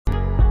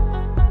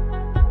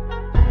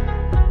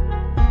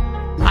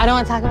I don't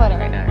want to talk about it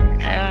right now.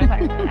 I don't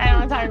want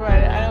to talk about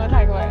it. I don't want to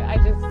talk about it.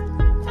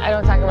 I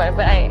don't talk about it,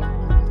 but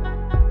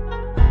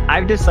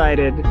I've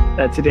decided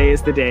that today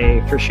is the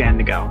day for Shan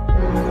to go.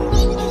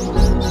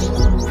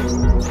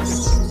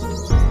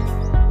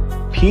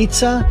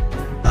 Pizza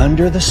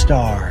under the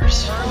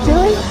stars.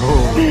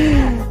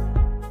 Really?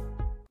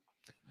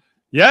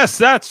 Yes,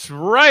 that's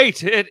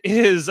right. It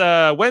is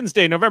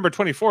Wednesday, November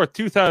 24th,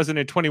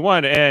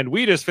 2021, and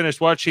we just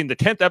finished watching the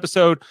 10th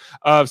episode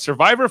of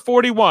Survivor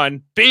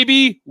 41,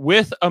 Baby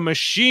with a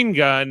Machine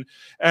Gun,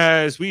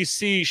 as we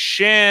see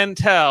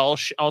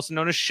Chantel, also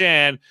known as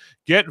Shan,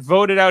 get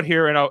voted out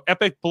here in an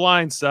epic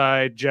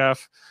blindside,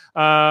 Jeff.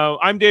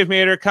 I'm Dave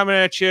Mader coming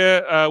at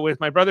you with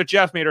my brother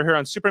Jeff Mader here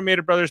on Super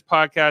Mader Brothers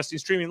Podcasting,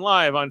 streaming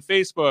live on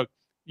Facebook,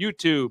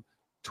 YouTube,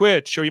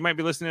 Twitch, or you might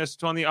be listening to us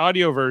on the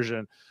audio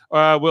version.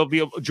 We'll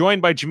be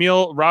joined by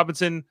Jameel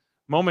Robinson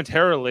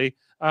momentarily.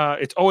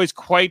 It's always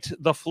quite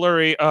the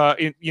flurry,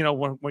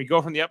 when we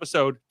go from the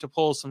episode to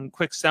pull some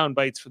quick sound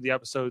bites for the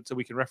episode so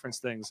we can reference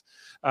things.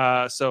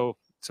 So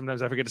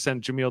sometimes I forget to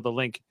send Jameel the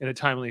link in a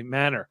timely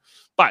manner.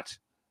 But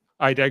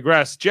I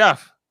digress.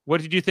 Jeff,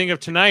 what did you think of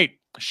tonight?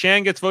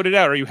 Shan gets voted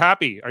out. Are you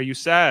happy? Are you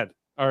sad?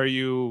 Are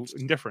you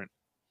indifferent?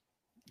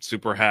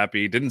 Super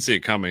happy. Didn't see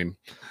it coming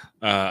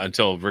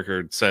until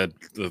Rickard said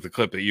the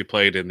clip that you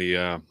played in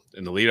the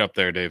lead up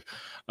there, Dave.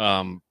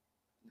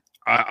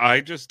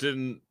 I just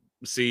didn't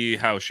see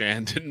how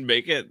Shan didn't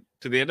make it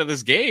to the end of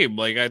this game.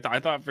 Like I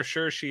thought for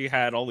sure she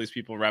had all these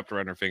people wrapped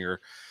around her finger.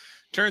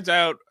 Turns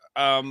out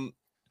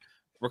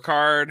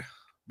Rickard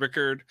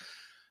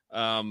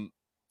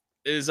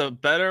is a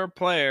better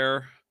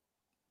player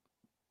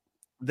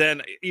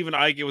than even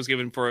Ike was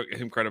given for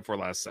him credit for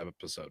last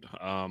episode.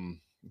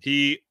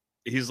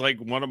 He's like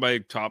one of my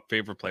top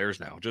favorite players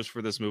now, just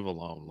for this move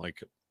alone.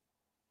 Like,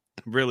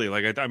 really,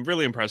 I'm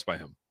really impressed by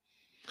him.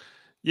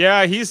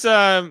 Yeah, he's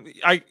I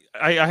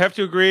have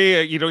to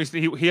agree.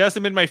 He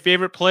hasn't been my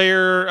favorite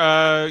player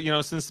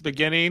since the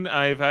beginning.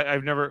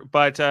 I've never,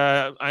 but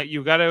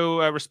you got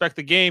to respect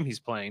the game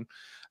he's playing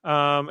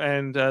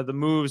and the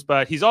moves.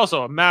 But he's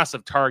also a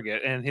massive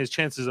target, and his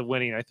chances of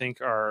winning, I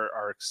think,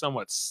 are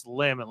somewhat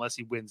slim unless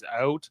he wins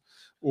out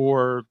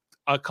or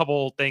a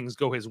couple things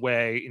go his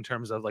way in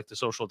terms of like the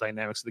social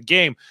dynamics of the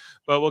game.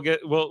 But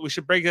we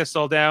should break this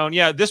all down.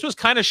 Yeah, this was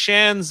kind of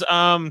Shan's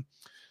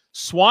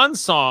swan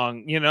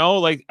song,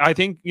 I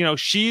think,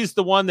 she's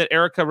the one that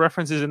Erica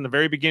references in the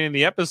very beginning of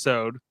the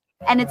episode.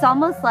 And it's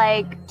almost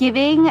like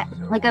giving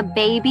like a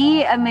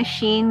baby a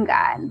machine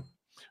gun.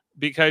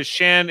 Because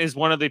Shan is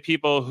one of the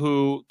people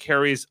who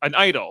carries an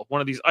idol,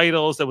 one of these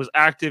idols that was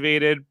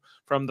activated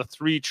from the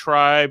 3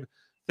 tribe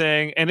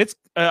thing. And it's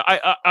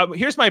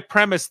here's my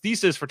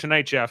thesis for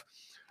tonight, Jeff.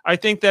 I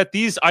think that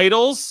these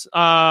idols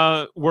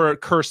were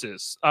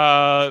curses.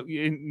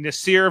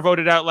 Nasir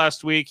voted out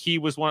last week. He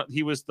was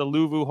the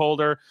Luvu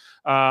holder.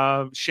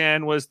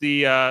 Shan was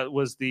the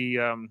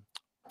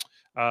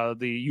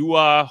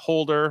Yua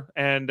holder,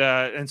 and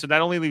so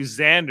that only leaves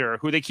Xander,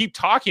 who they keep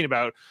talking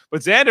about,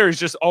 but Xander is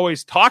just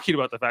always talking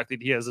about the fact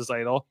that he has this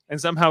idol, and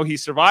somehow he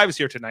survives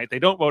here tonight. They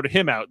don't vote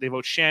him out; they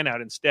vote Shan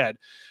out instead.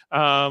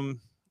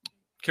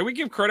 Can we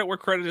give credit where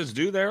credit is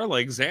due there?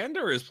 Like,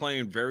 Xander is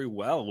playing very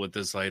well with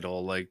this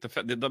idol. Like,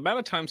 the amount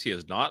of times he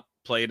has not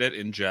played it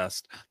in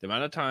jest, the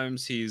amount of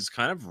times he's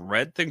kind of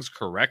read things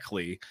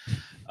correctly,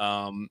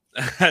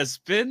 has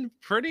been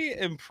pretty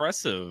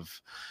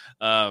impressive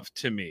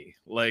to me.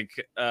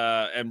 Like,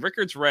 and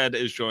Rickard's Red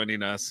is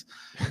joining us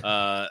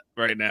right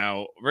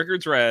now.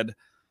 Rickard's Red.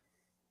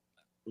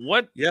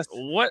 What? Yes.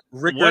 What?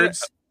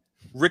 Rickard's.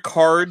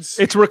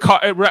 It's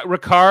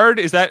Rickard.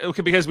 Is that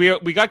okay? Because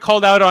we got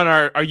called out on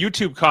our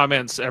YouTube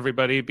comments,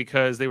 everybody,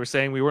 because they were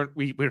saying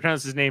we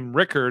pronounced his name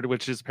Rickard,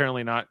 which is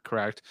apparently not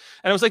correct.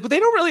 And I was like, but they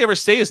don't really ever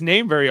say his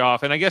name very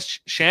often. I guess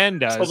Shan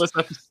does.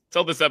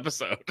 Until this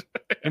episode.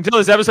 Until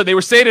this episode, they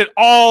were saying it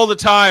all the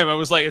time. I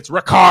was like, it's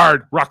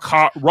Rickard,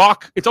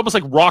 rock. It's almost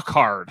like rock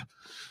hard.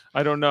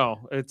 I don't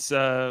know. It's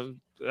I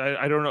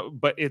don't know,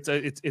 but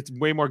it's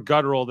way more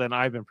guttural than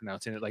I've been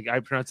pronouncing it. Like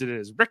I pronounce it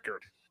as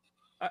Rickard.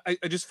 I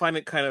just find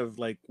it kind of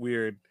like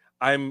weird.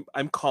 I'm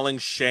calling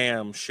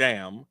Sham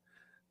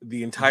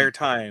the entire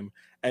time,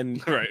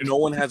 and right. No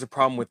one has a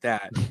problem with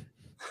that,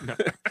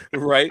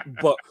 right?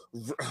 But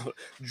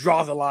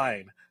draw the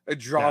line.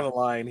 Draw the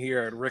line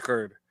here at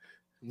Rickard.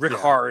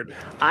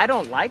 I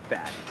don't like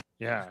that.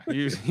 Yeah,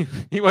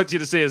 he wants you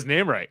to say his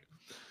name right.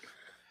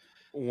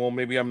 Well,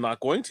 maybe I'm not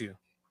going to.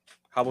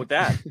 How about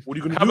that? What are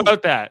you going to do? How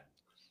about that?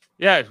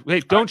 Yeah,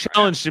 hey, don't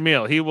challenge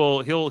Jameel.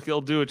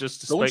 He'll do it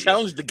just to don't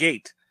challenge the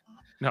gate.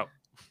 No.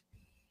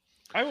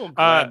 I will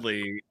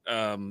gladly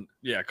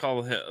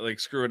call it,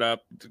 like, screw it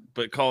up,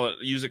 but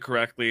use it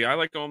correctly. I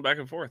like going back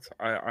and forth.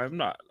 I'm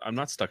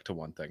not stuck to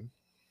one thing.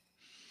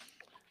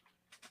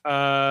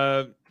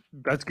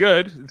 That's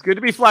good. It's good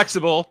to be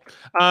flexible.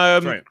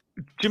 Right.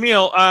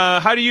 Jameel,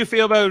 how do you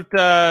feel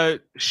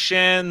about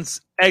Shan's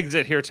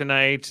exit here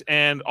tonight?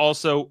 And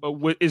also,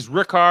 is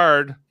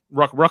Rickard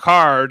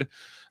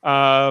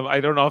I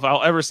don't know if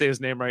I'll ever say his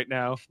name right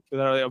now.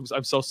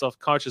 I'm so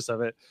self-conscious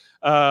of it.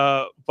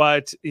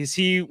 But is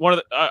he one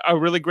of a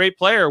really great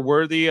player,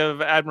 worthy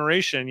of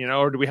admiration?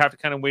 Or do we have to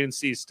kind of wait and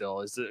see?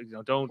 Still, is it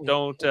don't.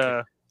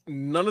 Okay.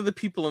 None of the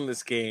people in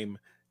this game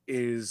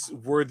is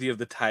worthy of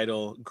the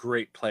title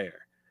great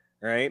player,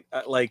 right?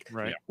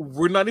 Right.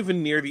 We're not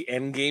even near the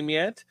end game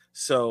yet,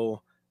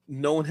 so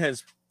no one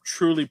has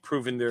truly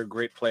proven they're a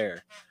great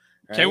player.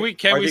 Right?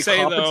 Can we say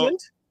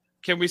competent?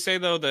 Can we say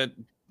though that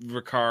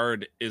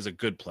Ricard is a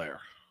good player?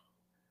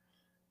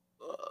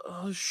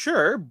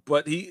 Sure,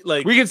 but he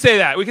we can say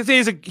that. We can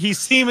say he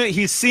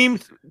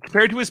seemed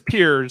compared to his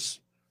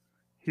peers,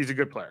 he's a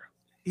good player.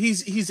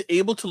 He's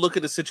able to look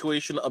at a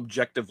situation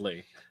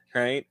objectively,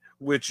 right?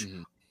 Which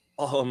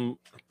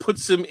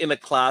puts him in a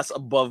class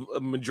above a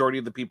majority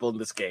of the people in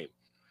this game.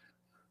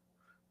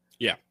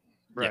 Yeah.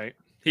 Right.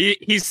 Yeah.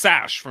 He's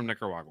Sash from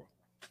Nicaragua.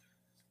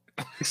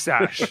 He's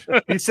Sash.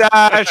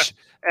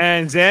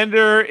 And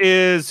Xander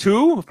is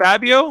who?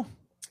 Fabio.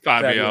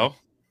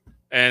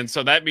 And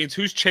so that means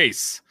who's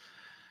Chase?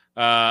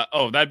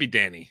 That'd be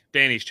Danny.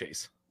 Danny's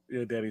Chase.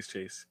 Yeah, Danny's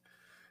Chase.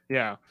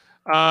 Yeah.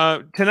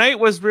 Tonight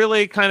was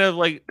really kind of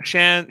like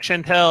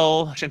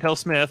Chantel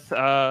Smith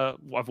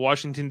of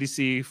Washington,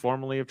 D.C.,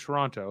 formerly of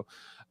Toronto.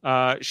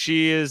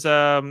 She is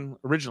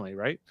originally,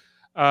 right?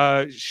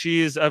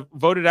 She is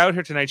voted out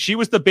here tonight. She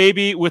was the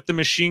baby with the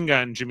machine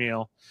gun,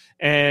 Jamil.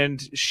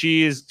 And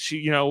she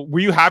were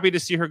you happy to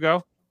see her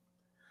go?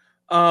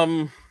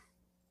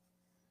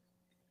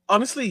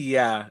 Honestly,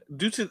 yeah.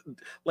 Due to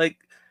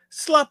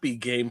sloppy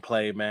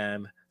gameplay,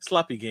 man.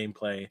 Sloppy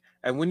gameplay.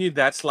 And when you're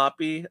that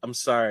sloppy, I'm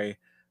sorry.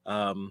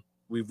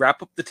 We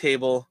wrap up the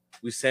table,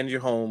 we send you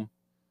home,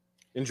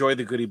 enjoy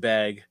the goodie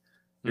bag,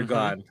 you're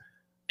gone.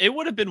 It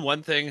would have been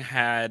one thing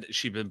had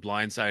she been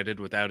blindsided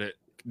without it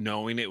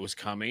knowing it was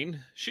coming.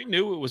 She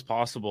knew it was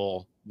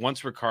possible.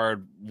 Once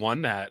Ricard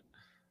won that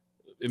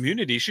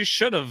immunity, she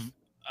should have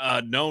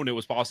known it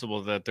was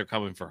possible that they're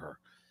coming for her,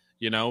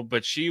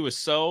 but she was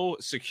so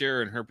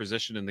secure in her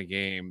position in the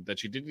game that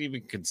she didn't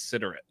even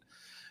consider it.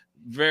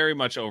 Very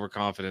much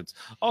overconfidence.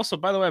 Also,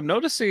 by the way, I'm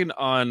noticing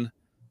on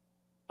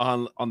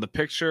the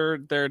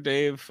picture there,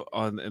 Dave,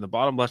 in the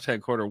bottom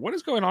left-hand corner, what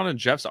is going on in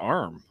Jeff's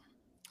arm?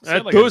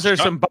 Those are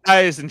some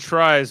buys and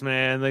tries,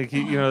 man.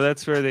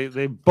 That's where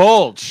they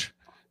bulge.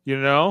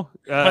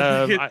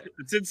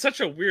 It's in such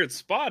a weird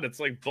spot. It's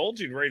like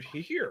bulging right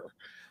here.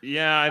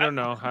 Yeah, I don't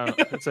know how.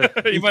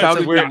 He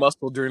found a weird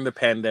muscle during the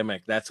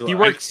pandemic. That's what he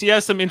works. He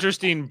has some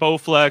interesting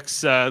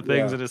Bowflex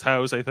things in his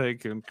house, I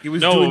think. And he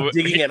was doing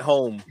digging at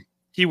home.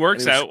 He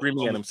works out,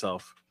 screaming at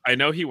himself. I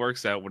know he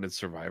works out when it's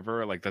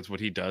Survivor. That's what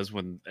he does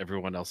when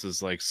everyone else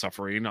is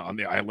suffering on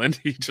the island.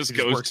 He just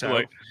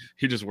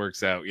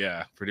works out.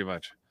 Yeah, pretty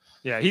much.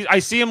 Yeah, I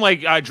see him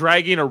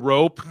dragging a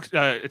rope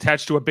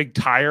attached to a big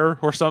tire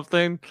or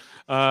something,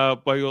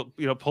 but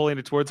pulling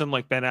it towards him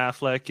like Ben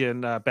Affleck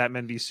in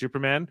Batman v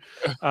Superman.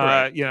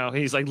 Right.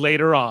 He's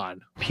later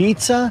on.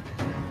 Pizza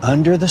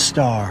under the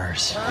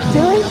stars.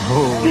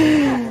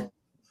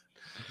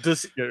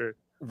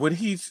 When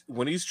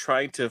he's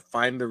trying to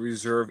find the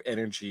reserve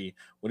energy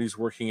when he's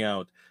working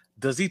out,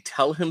 does he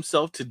tell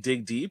himself to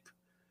dig deep?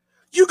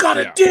 You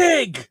gotta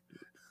dig.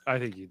 I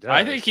think he does.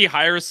 I think he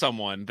hires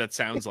someone that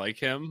sounds like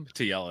him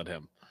to yell at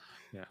him.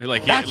 Yeah. He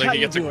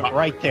gets do it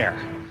right there.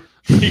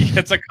 He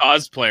gets a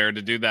cosplayer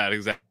to do that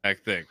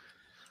exact thing.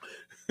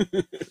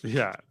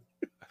 Yeah.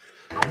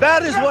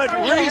 That is what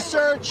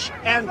research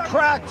and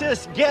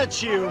practice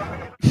gets you.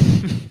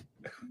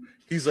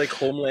 He's like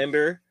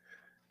Homelander,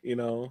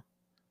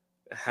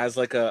 has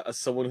a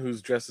someone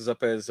who's dresses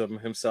up as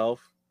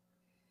himself.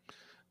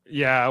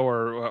 Yeah,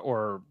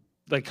 or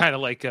kind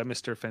of like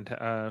Mr.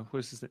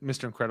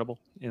 Mr. Incredible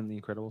in The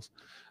Incredibles,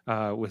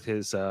 with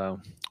his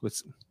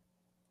with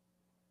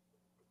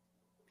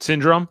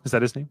Syndrome. Is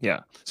that his name?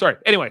 Yeah. Sorry.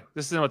 Anyway,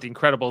 this isn't about The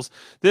Incredibles.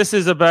 This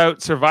is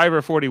about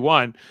Survivor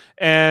 41,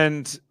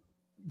 and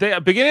the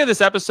beginning of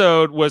this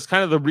episode was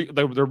kind of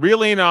the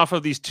reeling off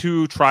of these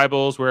two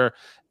tribals where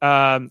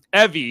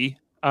Evie.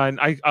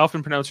 And I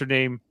often pronounce her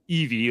name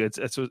Evie. It's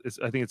I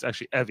think it's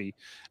actually Evie.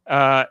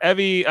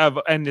 Evie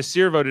and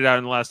Nasir voted out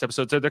in the last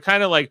episode, so they're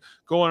kind of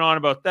going on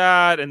about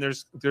that. And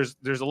there's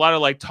a lot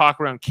of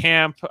talk around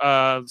camp,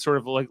 sort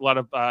of a lot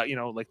of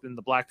in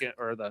the black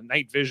or the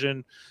night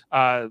vision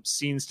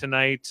scenes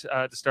tonight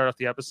to start off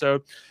the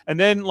episode, and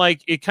then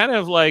it kind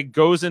of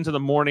goes into the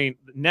morning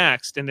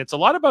next, and it's a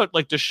lot about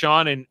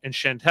Deshawn and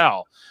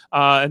Chantel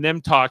and them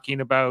talking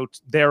about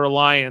their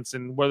alliance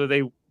and whether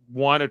they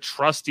want to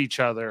trust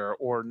each other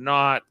or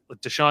not.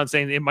 Deshaun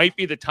saying it might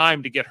be the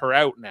time to get her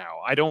out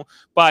now.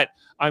 But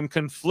I'm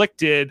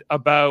conflicted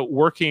about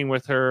working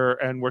with her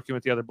and working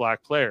with the other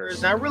black players.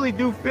 And I really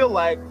do feel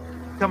like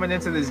coming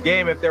into this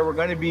game, if there were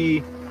going to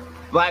be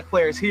black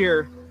players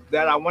here,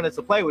 that I wanted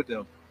to play with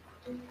them.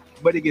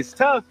 But it gets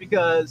tough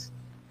because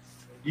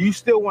you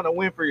still want to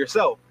win for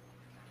yourself.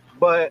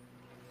 But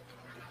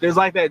there's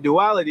that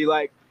duality,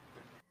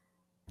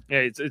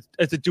 yeah,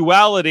 it's a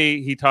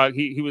duality.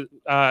 He was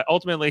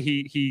ultimately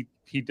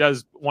he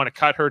does want to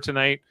cut her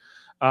tonight,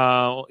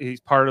 He's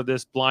part of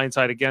this blind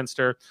side against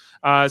her.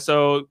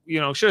 So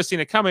should have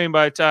seen it coming.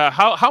 But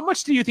how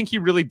much do you think he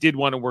really did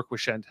want to work with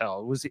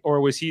Chantel?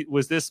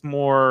 Was this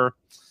more?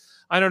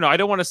 I don't know. I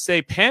don't want to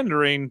say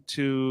pandering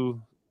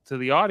to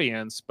the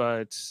audience,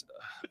 but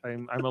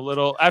I'm a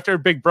little after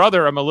Big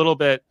Brother. I'm a little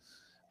bit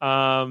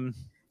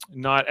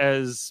not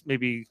as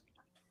maybe.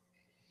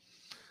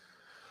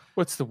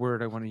 What's the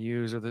word I want to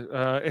use? Or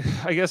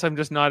I guess I'm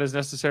just not as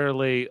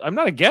necessarily. I'm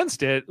not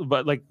against it,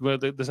 but like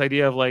this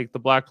idea of like the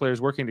black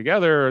players working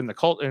together and the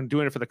cult and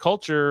doing it for the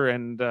culture,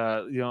 and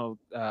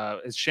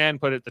as Shan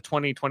put it, the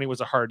 2020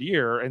 was a hard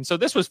year, and so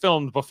this was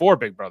filmed before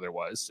Big Brother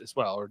was as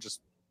well, or just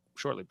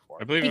shortly before.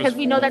 I believe because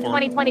we know that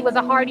 2020 was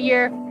a hard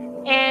year,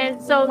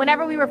 and so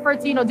whenever we refer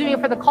to doing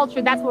it for the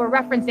culture, that's what we're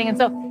referencing, and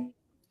so.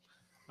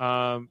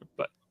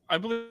 But I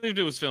believe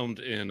it was filmed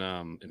in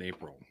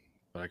April.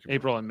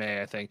 April and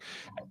May, I think,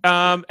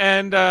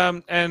 and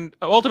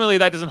ultimately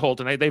that doesn't hold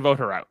tonight. They vote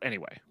her out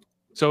anyway.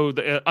 So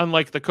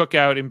unlike the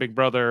cookout in Big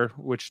Brother,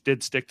 which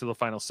did stick to the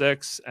final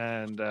 6,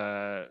 and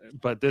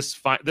but this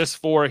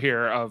 4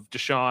 here of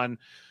Deshawn,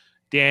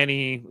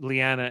 Danny,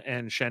 Leanna,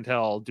 and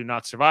Chantel do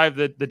not survive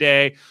the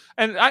day,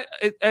 and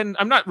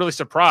I'm not really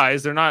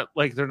surprised. They're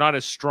not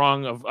as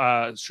strong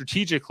of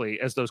strategically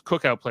as those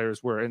cookout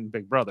players were in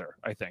Big Brother.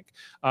 I think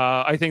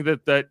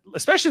that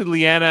especially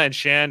Leanna and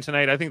Shan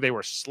tonight, I think they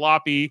were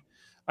sloppy.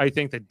 I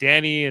think that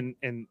Danny and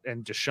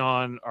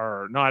Deshawn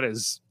are not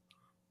as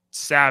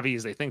savvy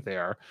as they think they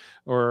are,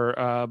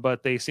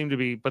 but they seem to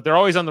be. But they're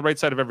always on the right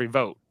side of every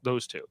vote.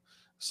 Those two.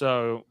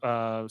 So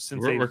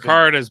since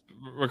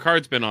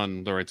Ricard's been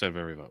on the right side of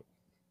every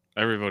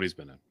vote he's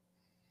been in.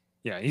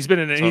 Yeah, he's been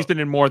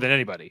in more than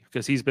anybody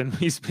because he's been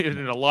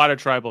in a lot of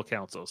tribal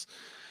councils.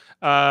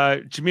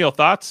 Jamil,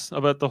 thoughts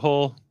about the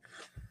whole?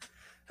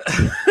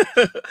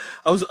 I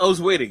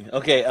was waiting.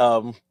 Okay,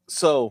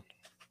 so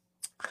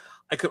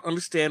I could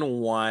understand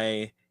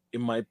why it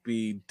might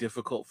be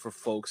difficult for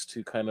folks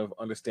to kind of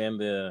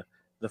understand the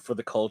for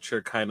the culture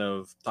kind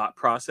of thought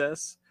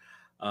process.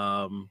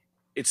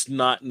 It's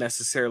not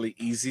necessarily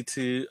easy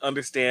to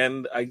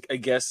understand, I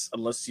guess,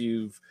 unless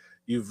you've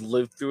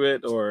lived through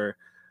it or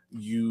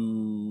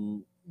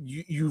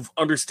you've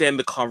understand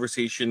the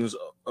conversations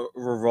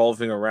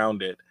revolving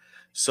around it.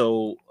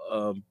 So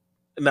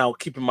now,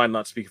 keep in mind,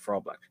 not speaking for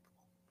all Black people.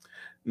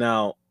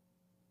 Now,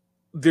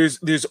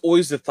 there's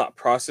always the thought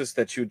process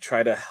that you would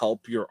try to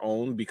help your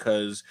own,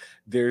 because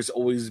there's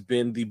always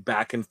been the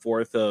back and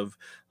forth of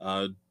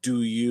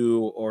do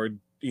you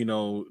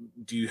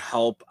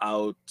help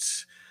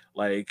out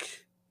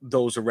like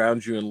those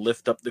around you and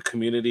lift up the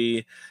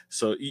community.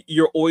 So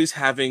you're always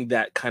having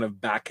that kind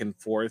of back and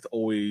forth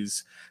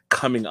always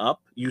coming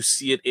up. You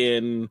see it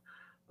in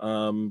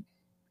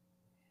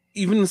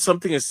even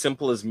something as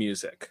simple as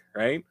music,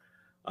 right?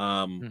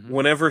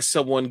 Whenever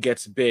someone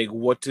gets big,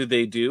 what do?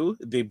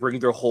 They bring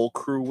their whole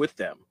crew with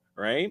them,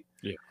 right?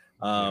 Yeah.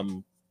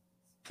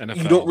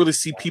 You don't really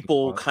see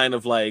people kind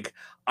of like,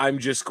 I'm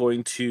just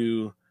going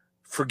to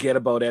forget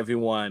about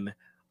everyone.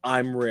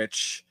 I'm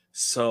rich,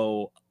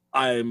 so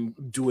I'm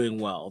doing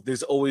well.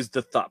 There's always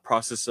the thought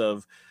process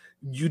of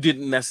you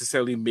didn't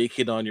necessarily make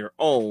it on your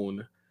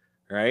own,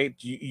 right?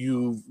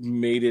 You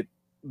made it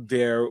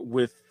there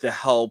with the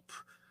help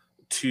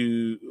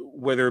to,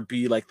 whether it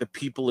be like the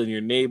people in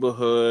your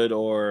neighborhood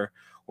or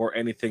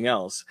anything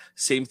else.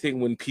 Same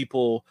thing when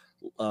people,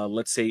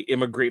 let's say,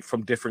 immigrate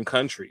from different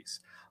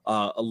countries.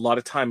 A lot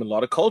of time, in a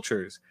lot of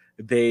cultures,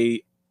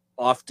 they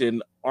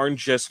often aren't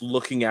just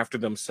looking after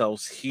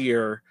themselves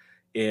here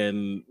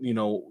in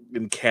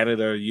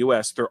Canada or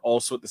US. They're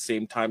also at the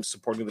same time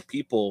supporting the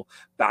people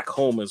back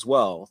home as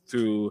well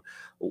through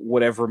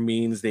whatever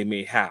means they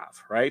may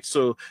have, right?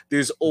 So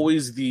there's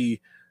always the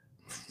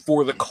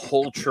for the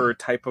culture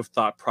type of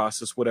thought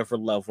process, whatever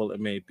level it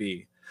may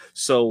be.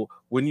 So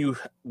when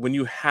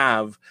you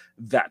have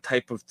that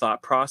type of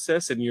thought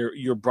process and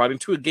you're brought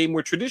into a game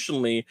where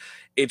traditionally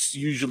it's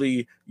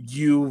usually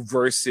you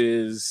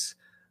versus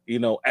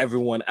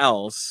everyone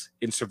else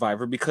in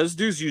Survivor, because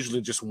there's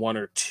usually just one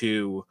or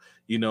two,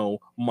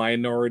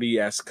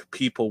 minority-esque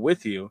people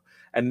with you.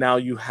 And now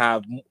you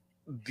have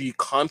the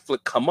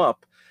conflict come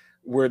up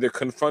where they're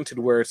confronted,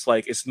 where it's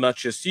like, it's not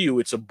just you,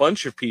 it's a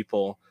bunch of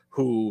people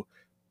who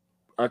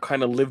are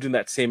kind of lived in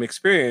that same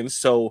experience.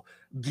 So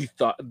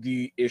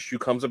the issue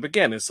comes up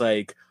again. It's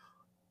like,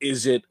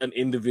 is it an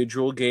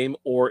individual game,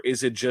 or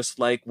is it just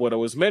like what I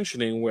was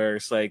mentioning, where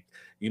it's like,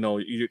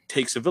 it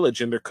takes a village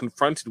and they're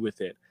confronted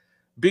with it?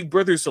 Big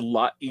Brother's a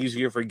lot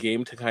easier of a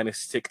game to kind of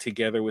stick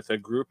together with a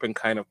group and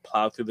kind of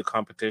plow through the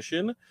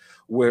competition.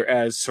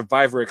 Whereas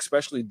Survivor,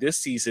 especially this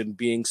season,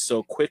 being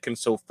so quick and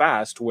so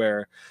fast,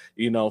 where,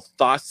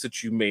 thoughts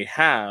that you may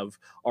have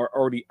are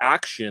already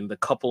actioned a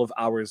couple of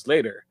hours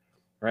later,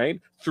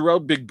 right?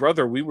 Throughout Big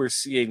Brother, we were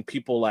seeing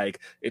people like,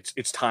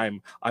 it's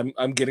time.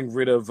 I'm getting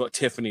rid of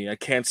Tiffany. I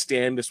can't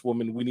stand this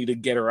woman. We need to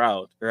get her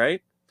out,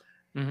 right?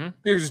 Mm-hmm.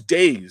 There's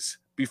days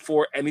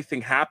before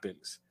anything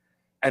happens.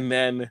 And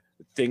then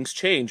things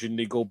change and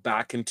they go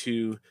back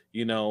into,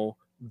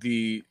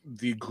 the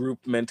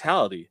group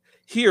mentality.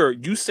 Here,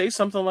 you say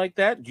something like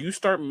that, you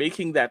start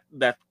making that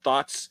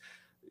thoughts,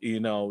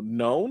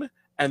 known,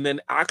 and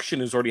then action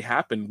has already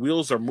happened.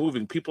 Wheels are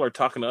moving, people are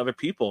talking to other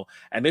people,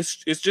 and it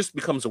just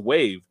becomes a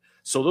wave.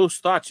 So those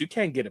thoughts, you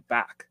can't get it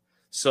back.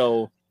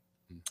 So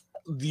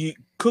the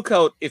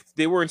cookout, if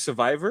they were in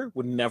Survivor,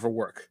 would never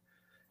work.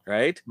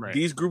 Right?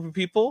 These group of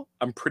people,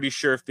 I'm pretty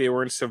sure if they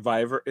were in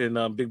Survivor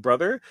in Big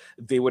Brother,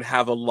 they would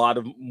have a lot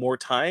of more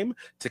time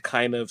to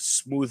kind of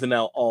smoothen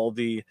out all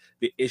the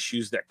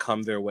issues that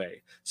come their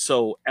way.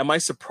 So am I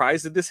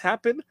surprised that this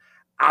happened?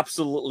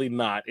 Absolutely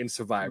not in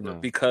Survivor,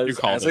 because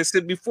as I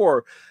said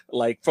before,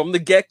 like from the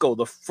get-go,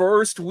 the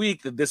first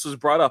week that this was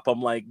brought up,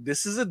 I'm like,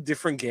 this is a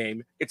different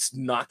game. It's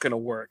not gonna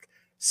work.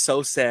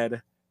 So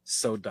said,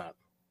 so done.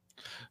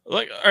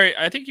 Like, all right,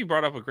 I think you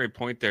brought up a great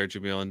point there,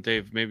 Jamil, and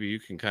Dave. Maybe you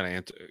can kind of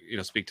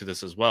answer, speak to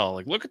this as well.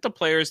 Like, look at the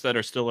players that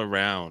are still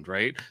around,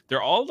 right?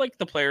 They're all like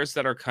the players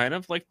that are kind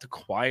of like the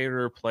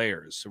quieter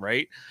players,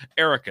 right?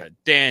 Erica,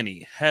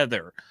 Danny,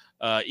 Heather,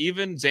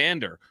 even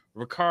Xander,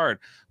 Ricard,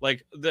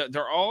 like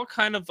they're all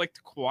kind of like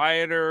the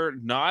quieter,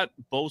 not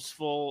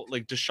boastful.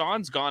 Like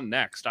Deshaun's gone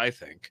next, I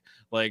think.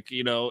 Like,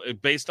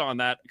 based on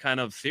that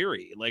kind of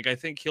theory, like I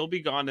think he'll be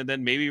gone, and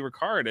then maybe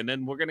Ricard, and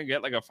then we're gonna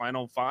get like a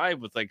final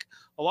five with like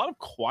a lot of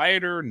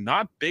quieter,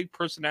 not big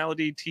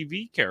personality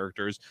TV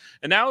characters.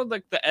 And now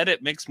like the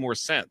edit makes more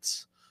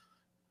sense.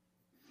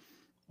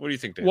 What do you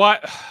think, Dave?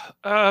 What?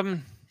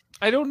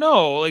 I don't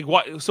know. Like,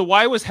 what? So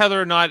why was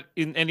Heather not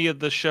in any of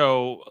the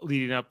show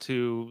leading up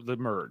to the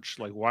merge?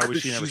 Like, why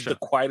was she never? She's the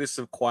quietest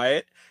of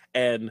quiet,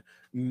 and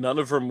none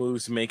of her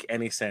moves make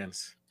any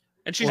sense.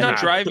 And she's not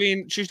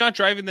driving. She's not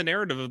driving the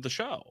narrative of the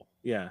show.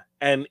 Yeah,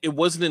 and it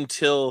wasn't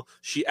until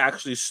she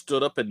actually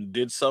stood up and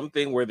did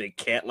something where they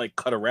can't like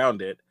cut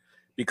around it,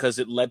 because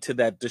it led to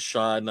that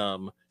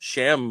Deshaun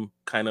Sham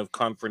kind of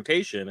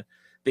confrontation.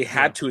 They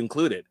had to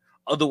include it.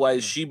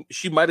 Otherwise,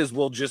 she might as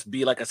well just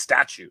be like a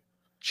statue.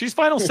 She's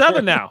Final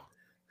 7 now.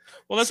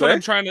 Well, that's what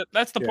I'm trying to.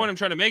 That's the point I'm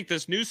trying to make.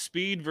 This new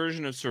speed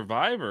version of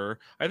Survivor,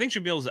 I think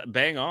Jamil's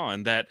bang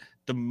on that.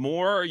 The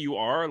more you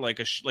are like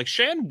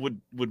Shan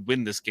would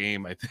win this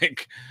game, I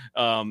think,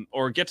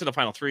 or get to the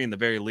final three in the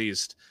very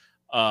least,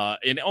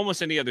 in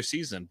almost any other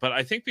season. But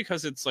I think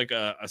because it's like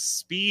a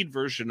speed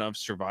version of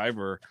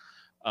Survivor,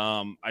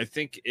 I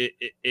think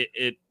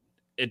it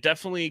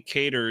definitely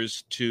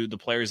caters to the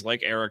players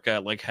like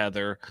Erica, like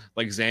Heather,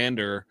 like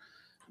Xander,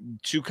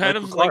 to kind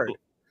of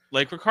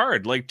like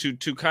Ricard, like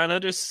to kind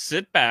of just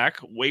sit back,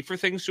 wait for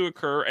things to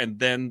occur, and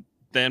then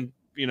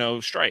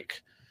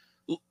strike.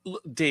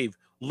 Dave,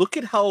 look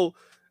at how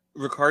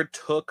Ricard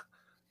took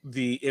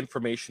the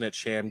information that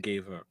Shan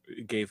gave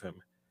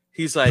him.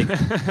 He's like,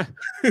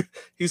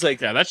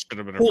 yeah, that should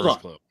have been a first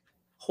clue.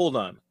 Hold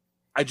on.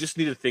 I just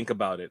need to think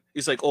about it.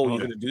 He's like, oh, you're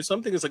going to do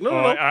something? It's like, no.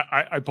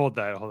 I pulled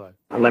that. Hold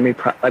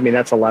on.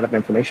 That's a lot of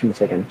information to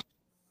take in.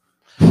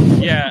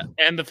 Yeah,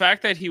 and the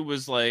fact that he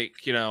was like,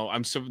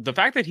 the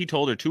fact that he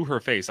told her to her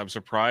face, I'm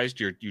surprised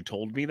you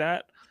told me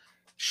that,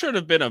 should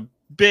have been a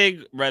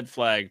big red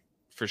flag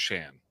for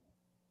Shan.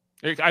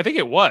 I think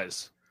it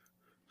was.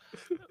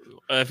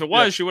 If it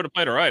was, she would have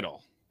played her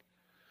idol.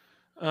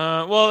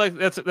 Well,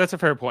 that's a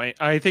fair point.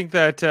 I think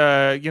that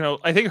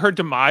I think her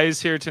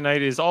demise here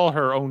tonight is all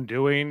her own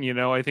doing.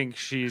 I think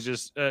she's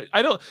just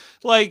I don't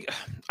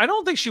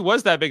think she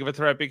was that big of a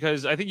threat,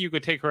 because I think you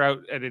could take her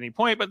out at any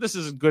point. But this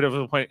is as good of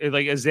a point.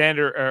 Like as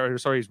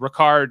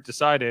Ricard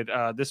decided,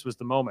 this was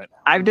the moment.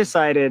 I've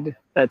decided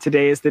that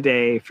today is the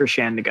day for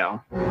Shan to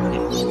go.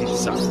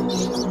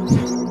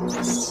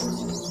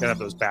 Gotta have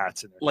those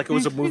bats in there. Like it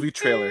was a movie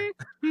trailer.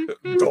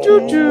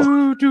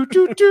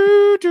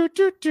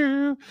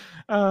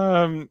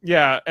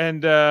 Yeah,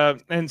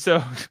 and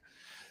so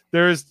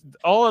there's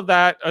all of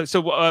that.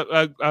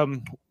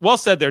 Well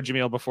said there,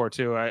 Jamil, before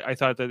too. I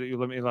thought that you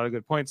made a lot of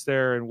good points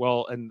there,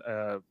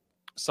 and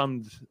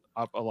summed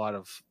up a lot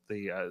of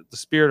the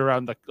spirit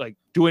around the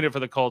doing it for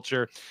the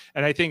culture.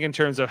 And I think in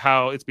terms of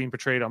how it's being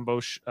portrayed on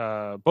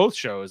both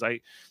shows, I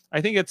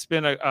think it's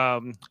been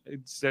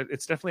it's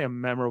definitely a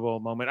memorable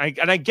moment.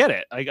 I get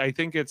it. I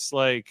think it's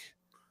like,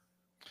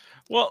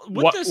 well,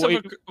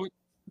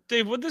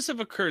 Dave, would this have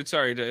occurred?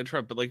 Sorry to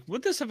interrupt, but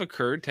would this have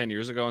occurred 10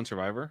 years ago on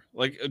Survivor?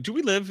 Do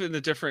we live in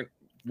a different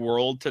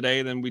world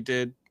today than we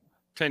did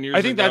 10 years ago?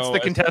 I think that's the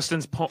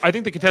contestant's point. I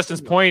think the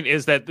contestant's point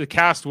is that the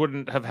cast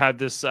wouldn't have had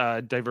this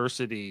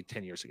diversity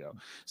 10 years ago.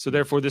 So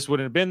therefore this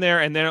wouldn't have been there.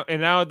 And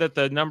now that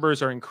the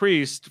numbers are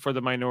increased for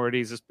the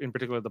minorities, in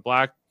particular the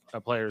Black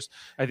players,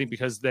 I think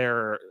because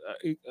they're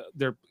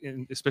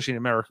especially in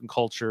American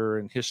culture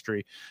and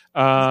history.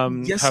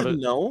 Yes and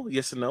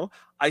no.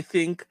 I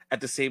think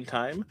at the same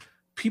time,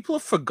 people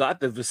have forgot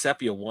that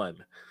Vecepia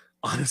won.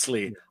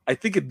 Honestly, I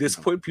think at this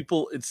point,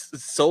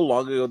 it's so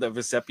long ago that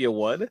Vecepia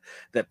won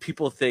that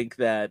people think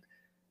that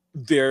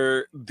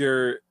there's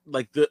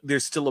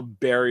still a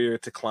barrier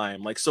to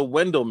climb. So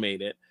Wendell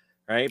made it,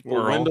 right?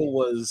 But Wendell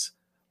was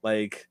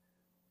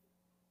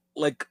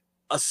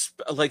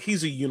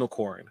he's a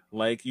unicorn.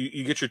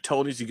 You get your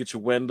Tonys, you get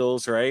your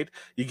Wendells, right?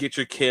 You get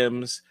your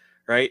Kims,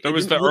 right? There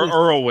was the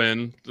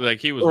Irwin,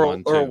 he was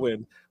one too.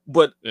 Irwin.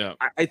 But Yeah.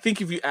 I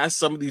think if you ask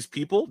some of these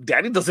people,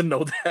 Danny doesn't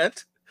know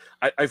that.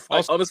 I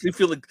honestly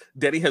feel like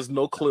Danny has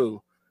no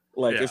clue.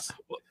 Like Yeah. it's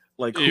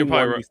like You're who probably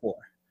won right. before,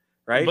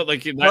 right? But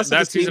like Plus, at that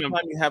the same season,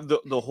 time, you have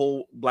the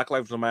whole Black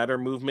Lives Matter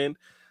movement.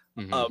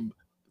 Mhm.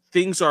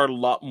 Things are a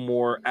lot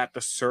more at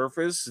the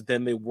surface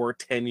than they were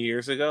 10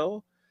 years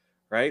ago,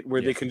 right?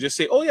 Where they can just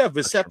say, "Oh yeah,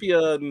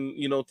 Vesepia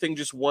and thing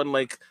just won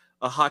like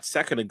a hot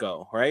second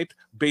ago," right?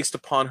 Based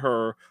upon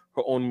her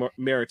own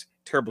merits.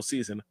 Terrible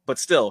season, but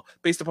still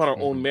based upon her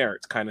own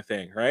merits, kind of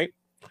thing, right?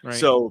 Right.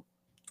 So,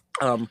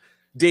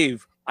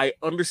 Dave, I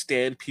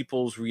understand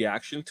people's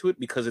reaction to it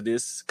because it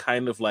is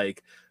kind of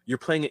like you're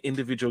playing an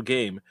individual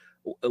game.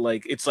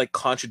 Like it's like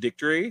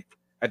contradictory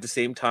at the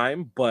same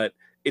time, but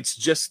it's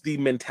just the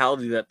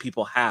mentality that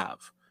people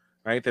have,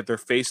 right? That they're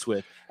faced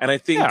with. And I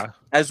think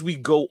as we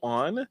go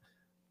on,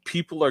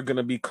 people are going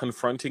to be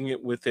confronting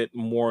it with it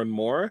more and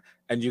more,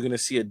 and you're going to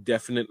see a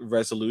definite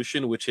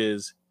resolution, which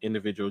is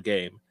individual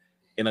game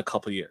in a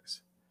couple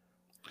years.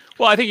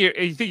 Well, I think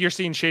you're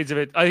seeing shades of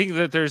it. I think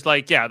that there's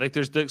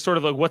there's the sort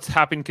of like what's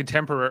happened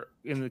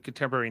in the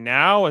contemporary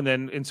now, and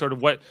then in sort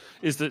of what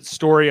is the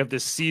story of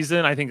this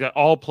season. I think that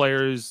all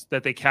players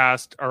that they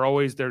cast are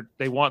always there.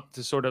 They want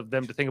to sort of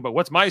them to think about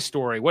what's my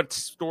story,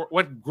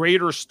 what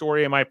greater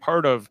story am I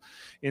part of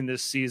in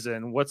this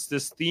season? What's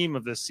this theme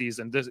of this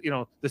season?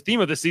 The theme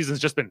of this season has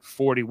just been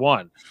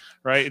 41,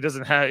 right?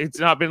 It's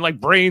not been like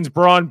brains,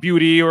 brawn,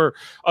 beauty, or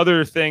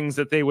other things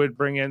that they would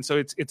bring in. So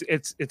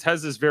it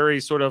has this very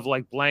sort of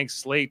like blank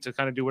slate to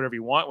kind of do whatever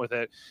you want with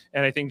it.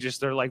 And I think just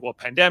they're like, well,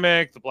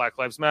 pandemic, the Black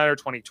Lives Matter,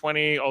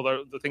 2020, all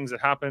the things that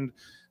happened,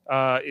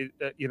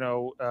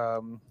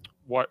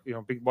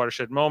 big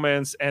watershed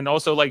moments. And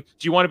also like,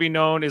 do you want to be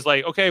known as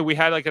like, okay, we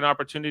had like an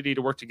opportunity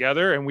to work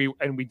together and we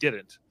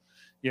didn't,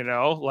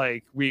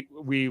 like we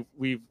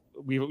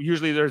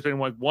usually there's been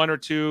like one or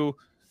two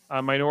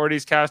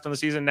minorities cast on the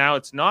season. Now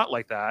it's not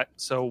like that.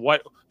 So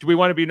what do we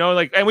want to be known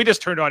like? And we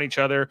just turned on each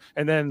other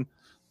and then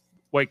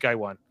white guy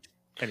won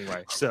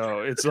anyway.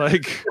 So it's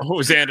like,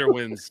 Xander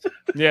wins.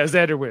 Yeah.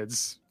 Xander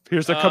wins.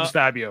 Here's the comes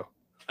Fabio.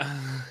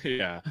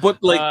 Yeah.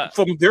 But like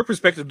from their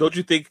perspective, don't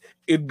you think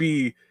it'd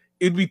be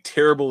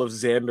terrible if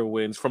Xander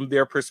wins from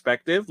their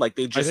perspective? Like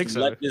they just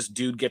let this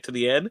dude get to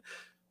the end.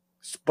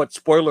 But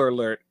spoiler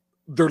alert,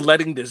 they're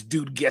letting this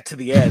dude get to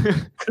the end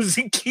because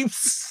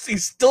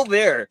he's still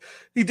there.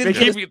 He didn't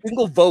get a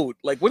single vote.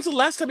 Like, when's the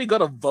last time he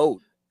got a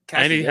vote?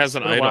 And he has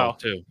an idol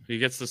too. He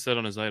gets to sit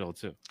on his idol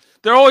too.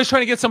 They're always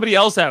trying to get somebody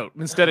else out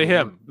instead of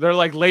him. They're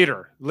like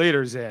later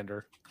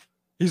Xander.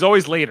 He's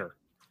always later.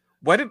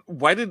 Why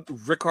did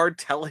Rickard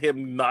tell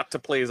him not to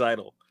play his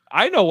idol?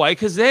 I know why,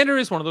 because Xander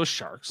is one of those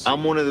sharks.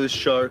 I'm one of those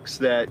sharks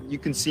that you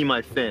can see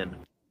my fin.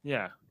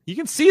 Yeah, you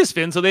can see his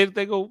fin, so they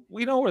go,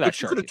 we know where that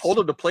shark is. You could have told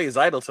him to play his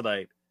idol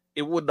tonight.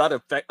 It would not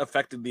have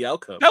affected the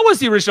outcome. That was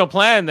the original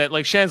plan. That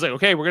like Shan's like,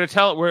 okay, we're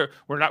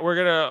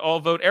gonna all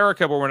vote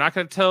Erica, but we're not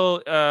gonna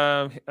tell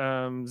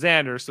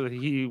Xander so that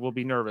he will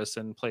be nervous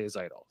and play his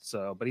idol.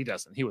 So, but he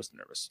doesn't. He wasn't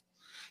nervous.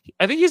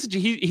 I think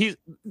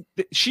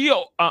she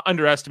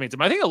underestimates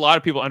him. I think a lot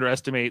of people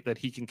underestimate that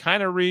he can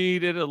kind of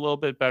read it a little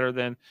bit better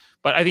than.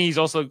 But I think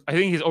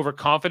he's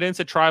overconfidence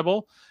at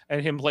Tribal,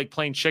 and him like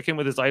playing chicken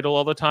with his idol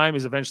all the time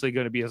is eventually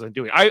going to be as I'm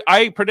doing.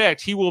 I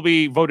predict he will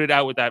be voted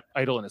out with that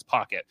idol in his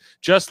pocket,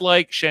 just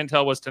like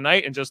Chantel was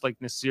tonight, and just like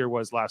Nasir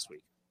was last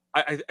week.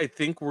 I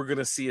think we're going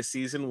to see a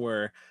season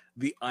where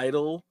the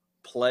idol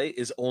play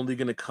is only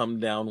going to come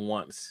down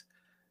once.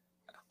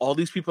 All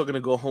these people are going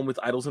to go home with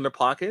idols in their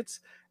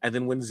pockets. And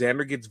then when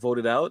Xander gets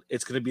voted out,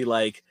 it's going to be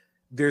like,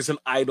 there's an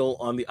idol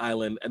on the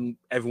island and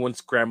everyone's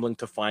scrambling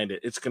to find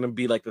it. It's going to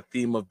be like the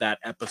theme of that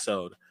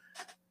episode.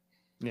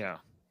 Yeah,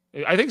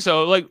 I think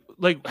so.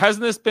 Like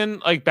hasn't this been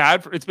like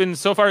bad? It's been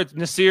so far, it's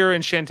Nasir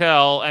and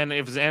Chantel. And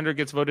if Xander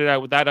gets voted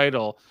out with that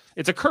idol,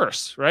 it's a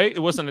curse, right?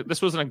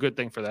 This wasn't a good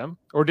thing for them.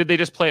 Or did they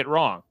just play it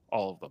wrong?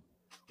 All of them.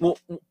 Well,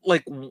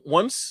 like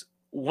once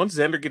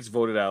Xander gets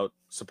voted out,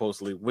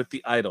 supposedly with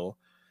the idol,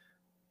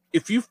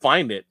 if you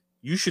find it,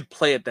 you should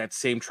play at that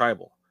same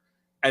tribal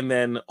and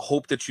then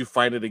hope that you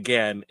find it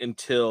again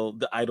until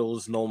the idol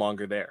is no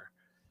longer there.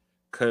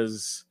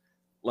 Because,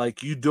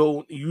 like,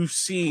 you've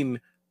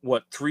seen,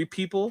 3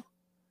 people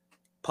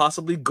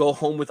possibly go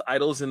home with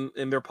idols in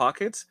their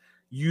pockets?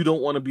 You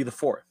don't want to be the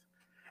 4th.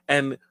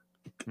 And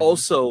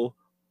also,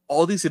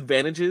 all these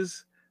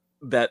advantages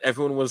that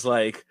everyone was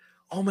like,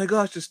 oh my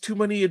gosh, there's too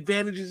many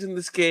advantages in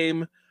this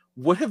game.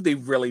 What have they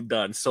really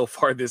done so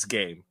far this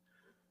game?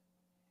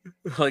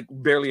 Like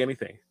barely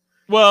anything.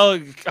 Well, a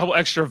couple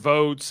extra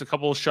votes, a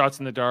couple of shots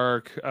in the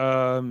dark.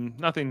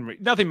 Nothing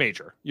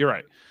major. You're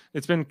right.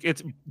 There's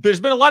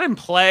been a lot in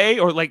play,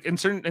 or like in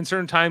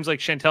certain times, like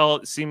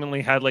Chantel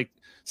seemingly had like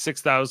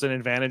 6,000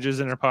 advantages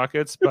in her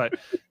pockets, but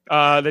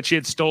that she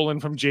had stolen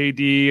from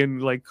JD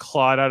and like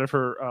clawed out of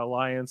her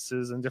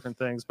alliances and different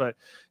things. But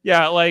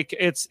yeah, like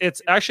it's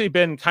actually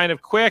been kind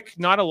of quick.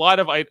 Not a lot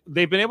of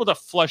they've been able to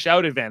flush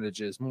out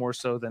advantages more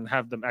so than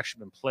have them actually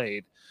been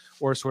played,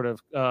 or sort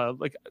of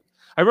like.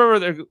 I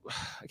remember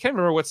I can't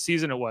remember what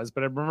season it was,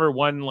 but I remember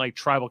one like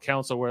tribal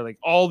council where like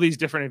all these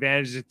different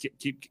advantages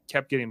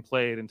kept getting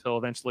played until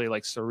eventually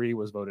like Suri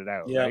was voted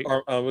out. Yeah,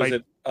 right? or was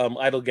it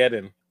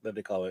Idlegeddon that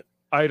they call it?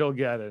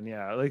 Idlegeddon,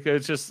 yeah. Like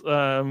it's just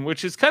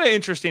which is kind of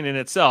interesting in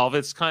itself.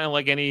 It's kind of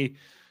like any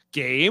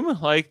game,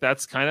 like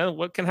that's kind of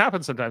what can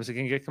happen sometimes. It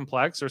can get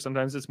complex or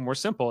sometimes it's more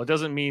simple. It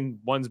doesn't mean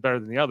one's better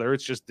than the other.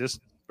 It's just this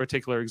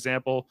particular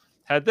example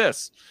had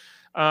this.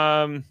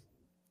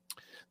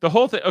 The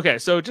whole thing. Okay,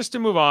 so just to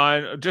move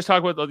on, just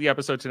talk about the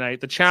episode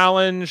tonight. The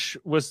challenge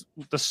was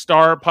the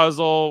star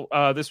puzzle.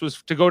 This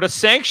was to go to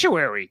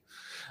Sanctuary,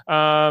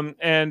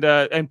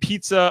 and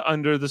pizza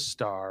under the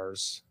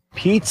stars.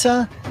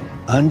 Pizza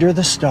under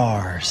the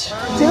stars.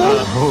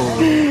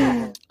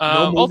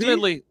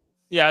 Ultimately,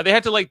 yeah, they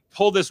had to like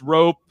pull this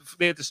rope.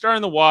 They had to start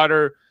in the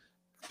water,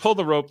 pull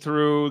the rope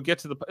through, get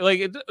to the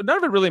none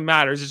of it really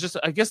matters. It's just,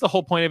 I guess the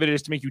whole point of it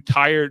is to make you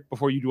tired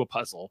before you do a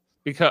puzzle,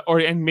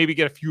 and maybe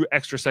get a few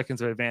extra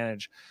seconds of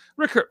advantage.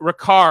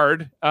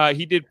 Ricard,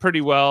 he did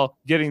pretty well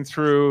getting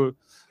through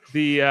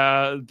the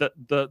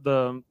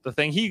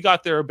thing. He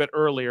got there a bit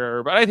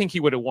earlier, but I think he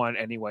would have won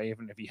anyway,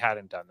 even if he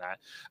hadn't done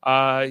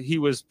that. He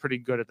was pretty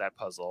good at that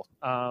puzzle.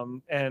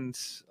 And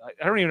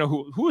I don't even know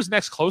who was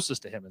next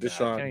closest to him in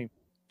that.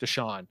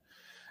 Deshaun.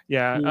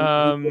 Yeah.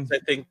 I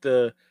think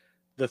the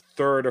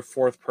third or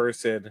fourth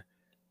person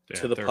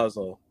to the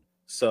puzzle.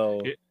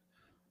 So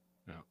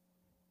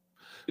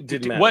it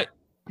didn't matter.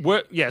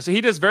 Yeah, so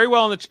he does very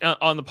well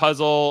on the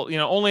puzzle.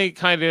 Only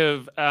kind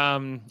of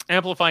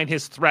amplifying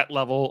his threat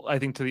level, I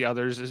think, to the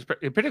others, is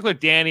in particular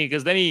Danny,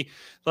 because then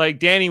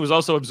Danny was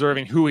also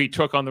observing who he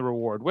took on the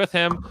reward with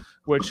him,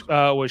 which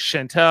was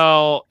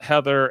Chantel,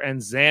 Heather, and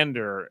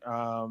Xander.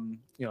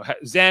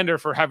 Xander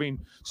for having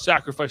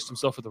sacrificed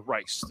himself for the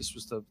rice. This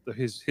was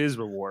his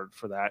reward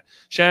for that.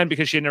 Shan,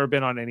 because she had never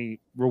been on any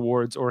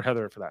rewards, or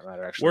Heather for that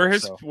matter. Actually,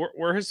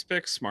 were his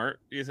picks smart?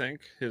 Do you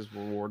think his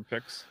reward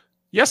picks?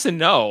 Yes and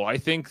no. I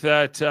think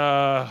that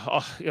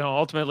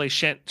ultimately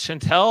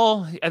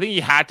Chantel, I think he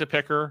had to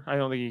pick her. I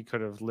don't think he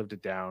could have lived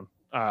it down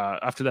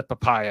after that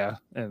papaya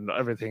and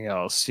everything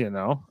else.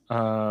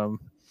 I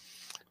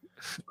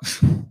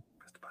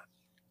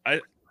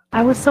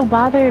was so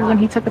bothered when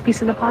he took a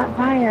piece of the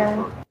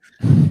papaya.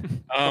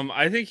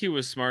 I think he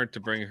was smart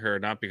to bring her,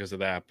 not because of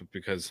that, but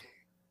because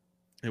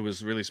it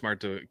was really smart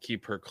to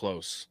keep her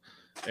close.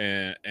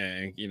 And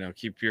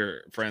keep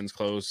your friends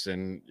close,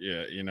 and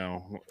your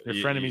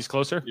frenemies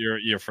closer.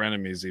 Your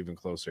frenemies even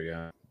closer.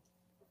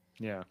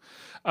 Yeah.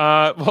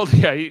 Well,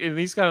 yeah,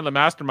 he's kind of the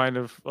mastermind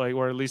of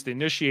or at least the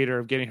initiator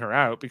of getting her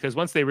out, because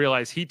once they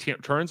realize he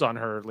turns on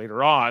her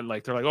later on,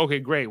 they're like, okay,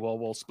 great. Well,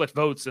 we'll split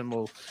votes and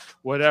we'll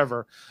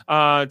whatever,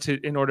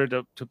 in order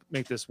to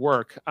make this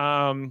work.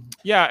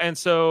 Yeah. And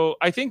so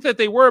I think that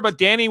they were, but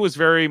Danny was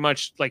very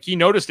much he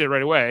noticed it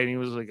right away, and he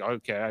was like,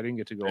 okay, I didn't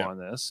get to go on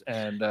this.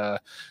 And,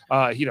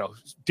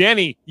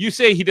 Danny, you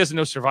say he doesn't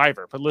know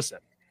Survivor, but listen,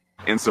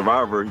 in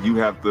Survivor, you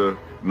have to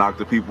knock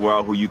the people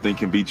out who you think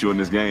can beat you in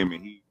this game.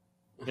 And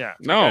yeah.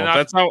 No,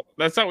 that's not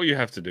what you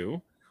have to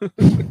do.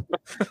 You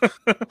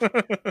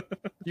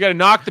got to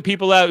knock the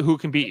people out who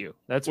can beat you.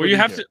 That's what you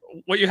have to.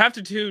 What you have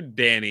to do,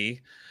 Danny,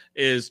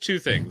 is two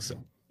things: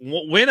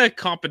 win a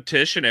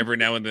competition every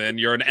now and then.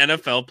 You're an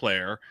NFL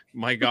player,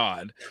 my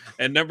God.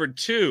 And number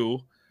two,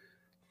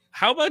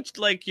 how much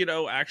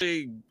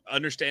actually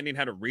understanding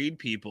how to read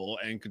people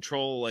and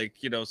control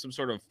some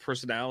sort of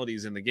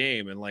personalities in the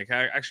game, and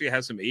actually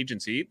have some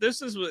agency.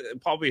 This is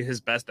probably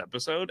his best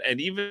episode, and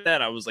even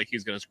then I was like,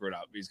 he's gonna screw it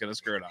up.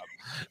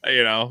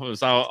 It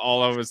was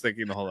all I was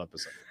thinking the whole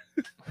episode.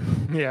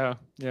 Yeah.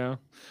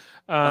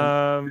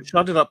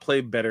 Sean did not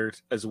play better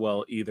as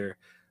well either.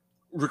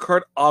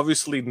 Ricard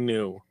obviously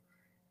knew.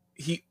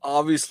 He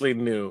obviously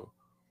knew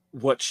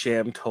what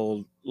Sham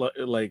told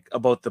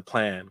about the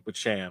plan with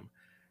Sham.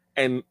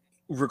 And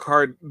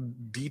Ricard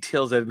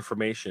details that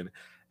information,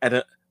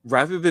 and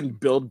rather than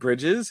build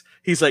bridges,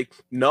 he's like,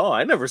 "No,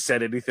 I never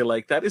said anything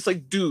like that." It's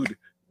like, dude,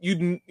 he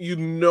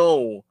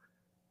knows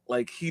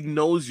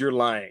you're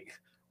lying.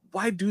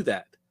 Why do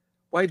that?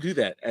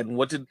 And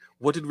what did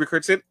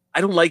Ricard say?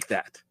 I don't like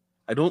that.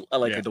 I don't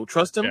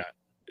trust him. Yeah.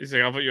 He's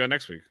like, I'll vote you out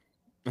next week.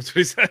 That's what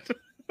he said.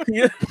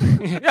 Yeah,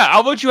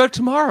 I'll vote you out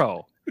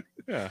tomorrow.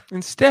 Yeah.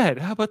 Instead,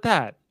 how about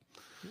that?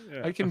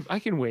 Yeah. I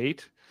can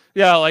wait.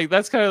 Yeah,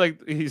 that's kind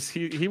of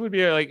he would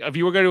be if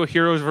you were going to do a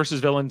Heroes versus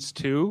Villains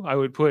 2, I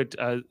would put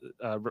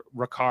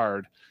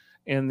Ricard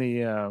in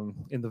the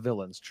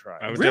villains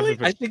tribe. Really?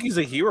 I think he's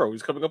a hero.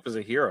 He's coming up as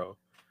a hero.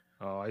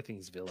 Oh, I think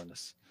he's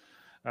villainous.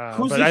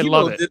 Who's but the I hero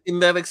love it. in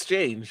that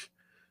exchange?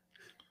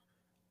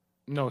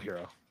 No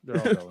hero. They're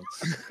all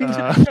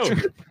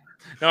villains.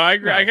 No, I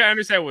agree. No. I can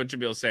understand what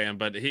Jamil's saying,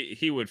 but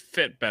he would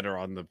fit better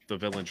on the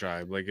villain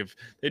tribe. Like if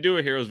they do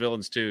a heroes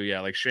villains too,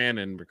 yeah, like Shan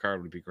and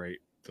Ricard would be great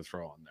to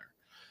throw on there.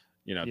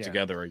 Yeah.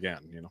 Together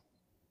again.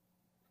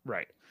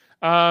 Right.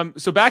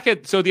 So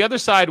the other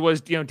side was,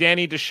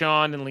 Danny,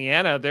 Deshawn, and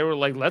Leanna. They were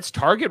like, let's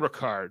target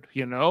Ricard.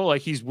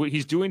 Like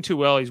he's doing too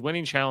well. He's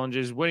winning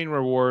challenges, winning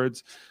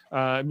rewards,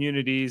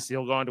 immunities.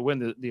 He'll go on to win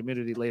the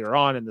immunity later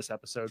on in this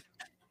episode.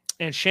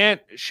 And Shan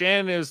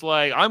is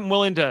like, I'm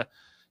willing to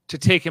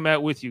take him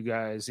out with you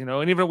guys, and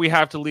even if we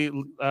have to leave.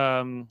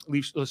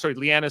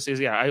 Leanna says,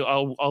 yeah,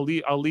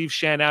 I'll leave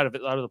Shan out of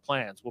the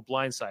plans. We'll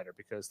blindside her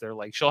because they're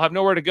like, she'll have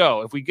nowhere to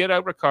go if we get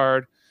out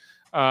Ricard.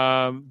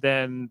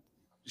 Then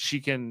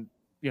she can,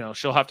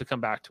 she'll have to come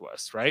back to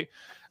us, right?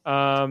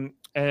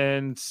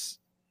 And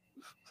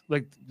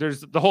like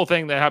there's the whole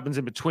thing that happens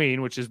in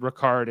between, which is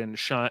Ricard and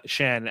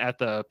Shan at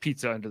the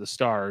Pizza Under the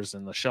Stars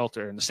and the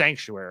shelter and the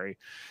sanctuary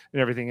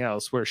and everything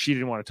else, where she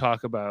didn't want to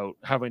talk about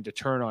having to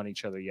turn on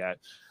each other yet.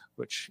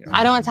 Which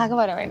I don't want to talk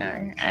about it right now.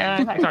 I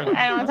don't want to talk about it.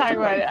 I don't want to talk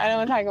about it. I don't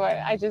want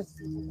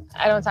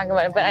to talk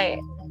about it.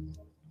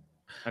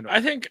 But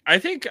I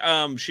think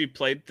she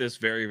played this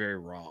very, very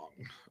wrong.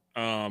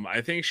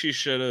 I think she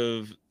should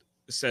have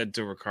said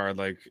to Ricard,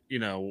 like,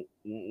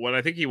 what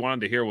I think he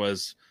wanted to hear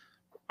was,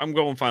 I'm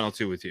going final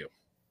 2 with you.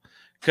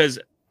 Because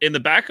in the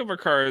back of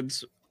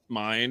Ricard's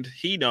mind,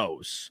 he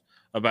knows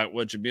about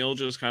what Jamil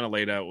just kind of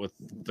laid out with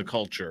the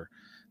culture,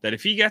 that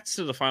if he gets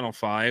to the final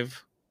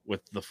 5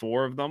 with the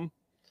 4 of them,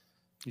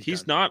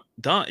 he's not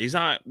done. He's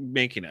not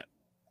making it.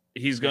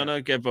 He's going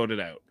to get voted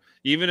out.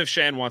 Even if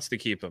Shan wants to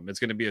keep him, it's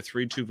going to be a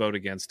 3-2 vote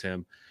against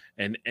him.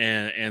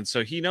 And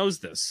so he knows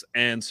this.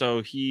 And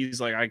so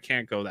he's like, I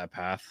can't go that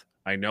path.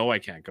 I know I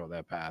can't go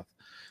that path.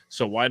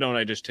 So why don't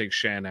I just take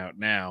Shan out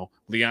now?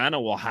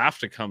 Liana will have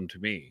to come to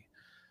me,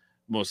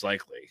 most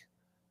likely.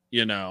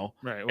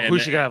 Right. Well, who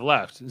she gonna have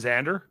left?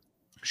 Xander?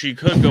 She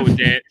could go with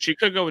She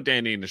could go with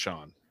Danny and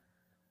Deshawn.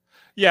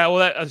 Yeah,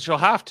 well, she'll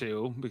have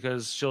to,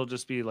 because she'll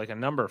just be like a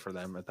number for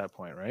them at that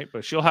point, right?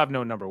 But she'll have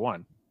no number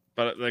 1.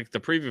 But like the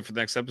preview for the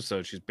next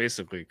episode, she's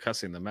basically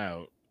cussing them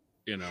out,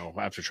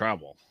 after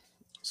travel.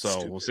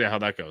 So we'll see how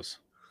that goes.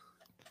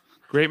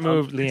 Great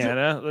move,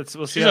 Leanna. We'll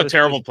see. She's a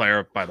terrible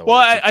player, by the way.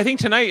 Well, I think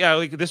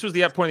tonight, this was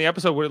the point of the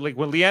episode where, like,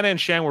 when Leanna and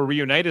Shan were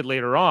reunited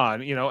later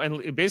on,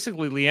 and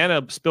basically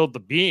Leanna spilled the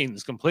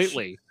beans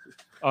completely.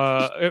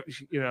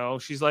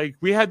 She's like,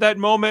 we had that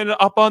moment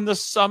up on the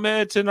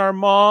summit, and our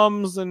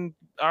moms and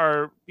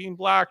our being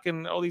black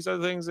and all these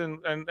other things,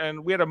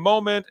 and we had a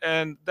moment,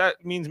 and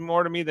that means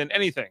more to me than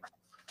anything.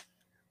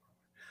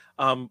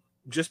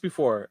 Just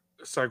before,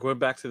 going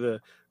back to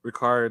the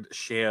Ricard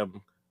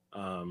Sham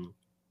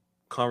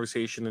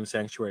conversation in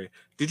Sanctuary,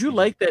 did you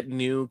like that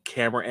new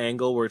camera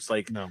angle where it's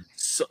like, no,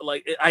 so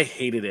like I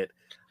hated it.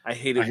 I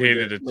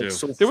hated it too.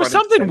 So there was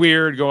something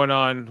weird going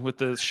on with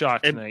the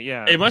shot tonight.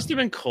 Yeah, it must have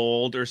been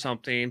cold or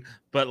something.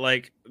 But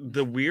like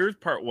the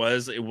weird part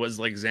was, it was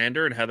like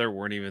Xander and Heather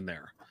weren't even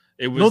there.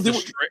 It was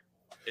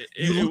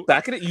you look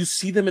back at it, you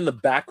see them in the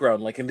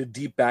background, like in the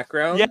deep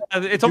background. Yeah,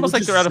 it's almost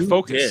like they're out of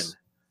focus.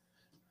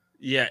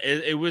 Yeah,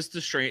 it was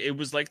the strange. It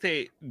was like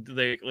they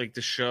like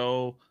the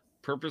show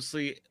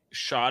purposely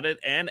shot it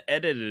and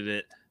edited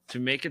it to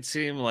make it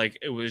seem like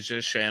it was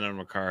just Shannon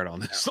Ricard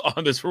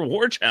on this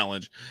reward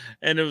challenge.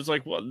 And it was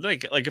like, well,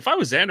 like if I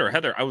was Xander or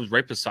Heather, I was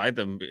right beside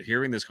them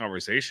hearing this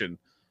conversation.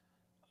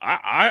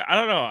 I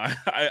don't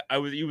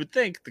know. You would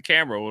think the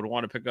camera would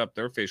want to pick up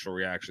their facial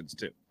reactions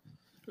too.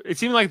 It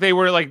seemed like they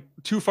were like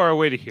too far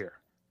away to hear.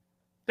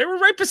 They were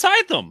right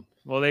beside them.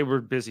 Well, they were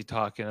busy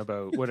talking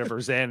about whatever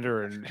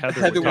Xander and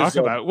Heather would talk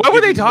about. What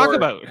would they talk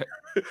about?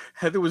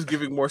 Heather was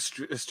giving more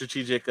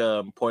strategic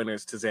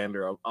pointers to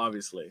Xander,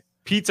 obviously.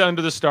 Pizza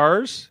Under the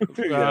Stars.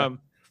 Yeah.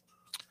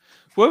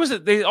 What was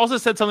it? They also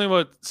said something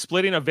about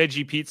splitting a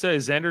veggie pizza.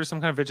 Is Xander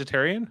some kind of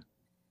vegetarian?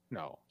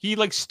 No. He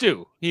likes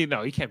stew. He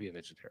can't be a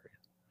vegetarian.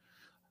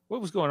 What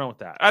was going on with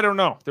that? I don't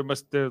know.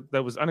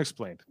 That was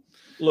unexplained.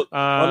 Look,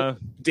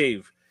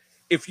 Dave,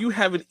 if you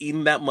haven't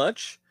eaten that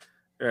much,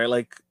 right,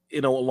 like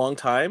in a long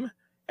time,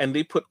 and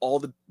they put all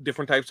the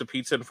different types of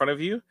pizza in front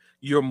of you,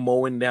 you're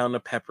mowing down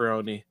the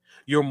pepperoni,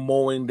 you're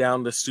mowing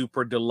down the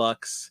super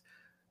deluxe,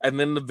 and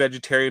then the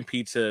vegetarian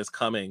pizza is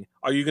coming.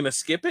 Are you gonna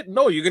skip it?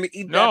 No, you're gonna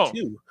eat that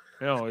too.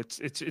 No, it's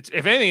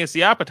if anything, it's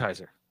the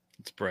appetizer.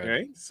 It's bread.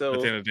 Right? So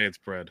at the end of the day, it's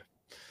bread.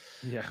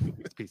 Yeah,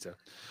 it's pizza.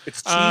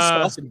 It's cheese,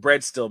 sauce, and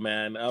bread still,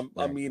 man.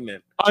 I'm eating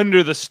it.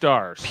 Under the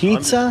Stars.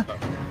 Pizza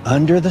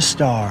under the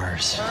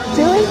stars.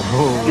 Really?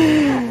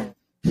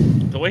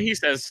 The way he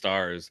says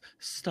stars.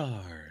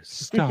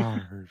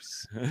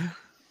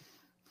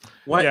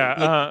 Why?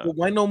 Yeah,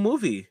 why no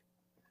movie?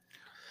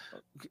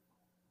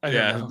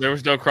 Yeah, there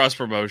was no cross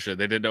promotion.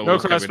 They didn't know. No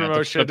cross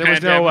promotion. There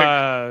was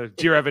no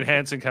Dear Evan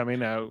Hansen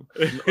coming out.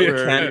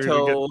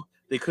 Canto.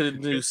 They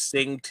couldn't do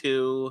Sing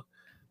 2.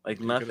 Like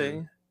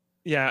nothing.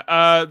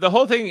 Yeah, the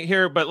whole thing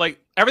here, but like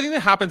everything that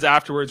happens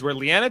afterwards, where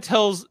Leanna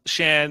tells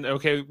Shan,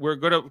 "Okay, they're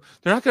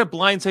not gonna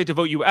blindside to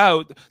vote you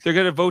out. They're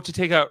gonna vote to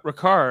take out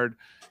Ricard."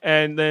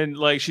 And then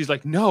like she's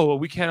like, no,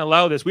 we can't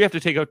allow this. We have to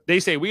take out. They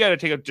say we got to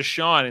take out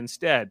Deshaun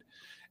instead.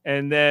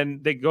 And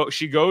then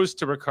she goes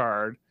to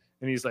Ricard,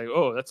 and he's like,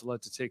 oh, that's a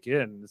lot to take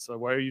in. It's like,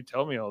 why are you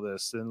telling me all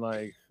this? And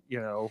like, you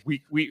know,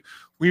 we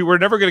were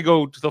never going to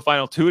go to the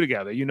final 2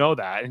 together. You know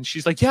that. And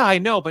she's like, yeah, I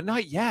know, but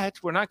not yet.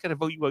 We're not going to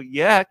vote you out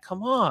yet.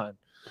 Come on.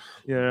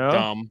 You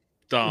know,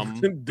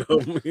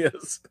 dumb.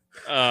 Yes.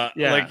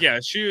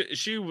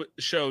 She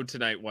showed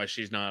tonight why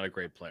she's not a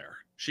great player.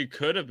 She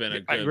could have been a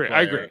good player.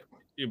 I agree.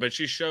 But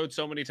she showed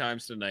so many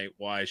times tonight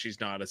why she's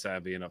not a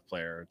savvy enough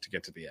player to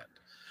get to the end.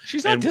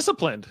 She's not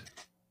disciplined.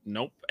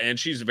 Nope. And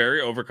she's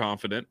very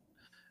overconfident.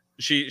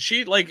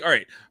 She like, all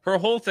right, her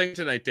whole thing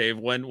tonight, Dave,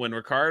 when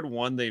Ricard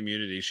won the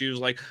immunity, she was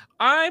like,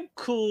 I'm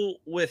cool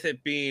with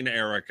it being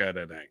Erica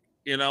tonight.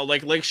 You know,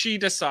 like she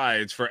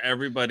decides for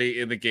everybody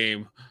in the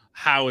game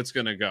how it's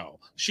gonna go.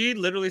 She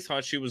literally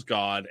thought she was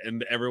God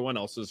and everyone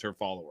else is her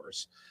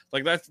followers.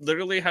 Like that's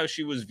literally how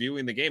she was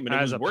viewing the game, and as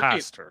it was a working.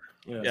 Pastor.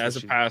 Yeah, as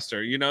a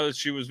pastor. You know,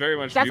 she was very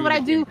much. That's what I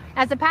do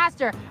as a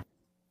pastor.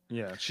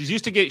 Yeah,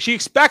 she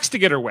expects to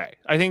get her way.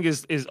 I think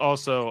is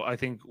also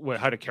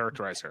how to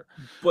characterize her.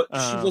 But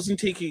she wasn't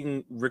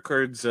taking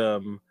Ricard's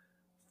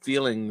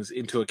feelings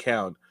into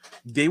account.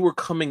 They were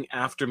coming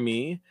after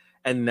me,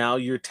 and now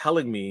you're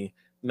telling me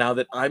now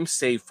that I'm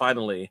safe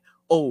finally.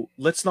 Oh,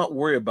 let's not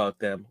worry about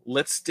them.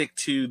 Let's stick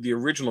to the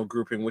original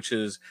grouping, which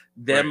is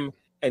them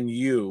and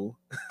you,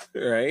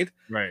 right?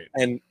 Right.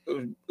 And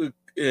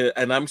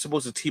I'm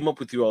supposed to team up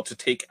with you all to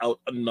take out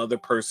another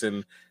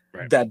person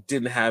that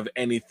didn't have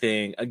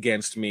anything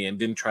against me and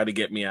didn't try to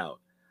get me out.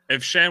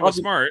 If Shan was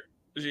smart,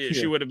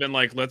 she would have been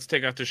like, let's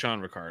take out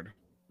Deshaun Ricard,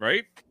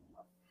 right?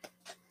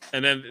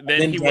 And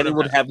then he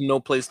would have no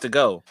place to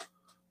go.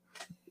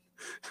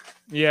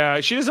 Yeah,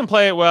 she doesn't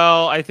play it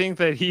well. I think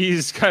that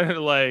he's kind of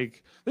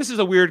like, this is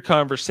a weird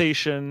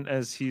conversation,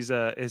 as he's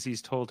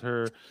told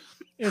her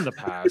in the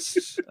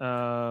past.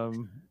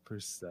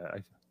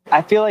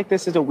 I feel like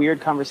this is a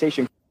weird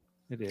conversation.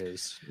 It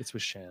is. It's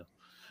with Shan.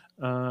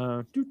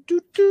 And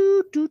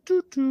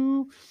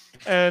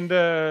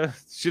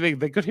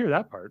they could hear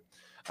that part.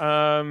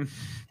 And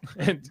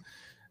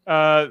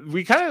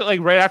we kind of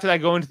like right after that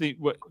go into the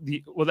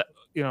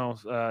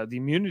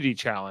immunity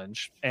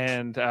challenge,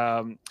 and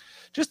I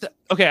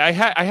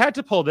had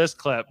to pull this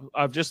clip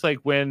of just like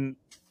when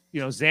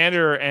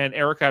Xander and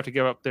Erica have to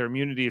give up their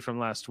immunity from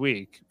last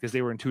week because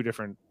they were in 2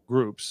 different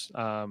groups.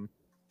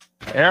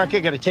 Erica,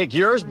 got to take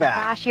yours back.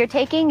 Gosh, you're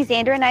taking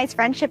Xander and I's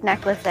friendship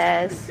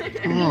necklaces.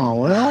 Oh,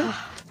 well,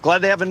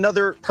 glad they have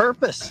another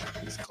purpose.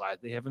 He's glad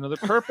they have another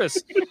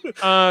purpose.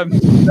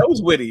 That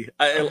was witty.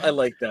 I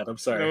like that. I'm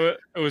sorry.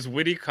 It was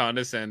witty,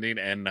 condescending,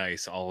 and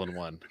nice all in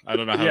one. I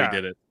don't know how he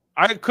did it.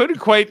 I couldn't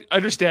quite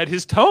understand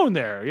his tone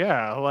there.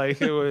 Yeah,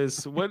 like it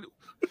was what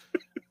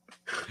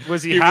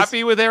was he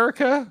happy with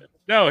Erica?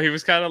 No, he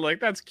was kind of like,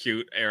 "That's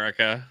cute,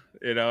 Erica."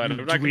 And I'm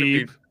not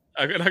going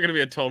to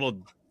be a total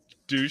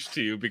douche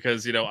to you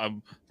because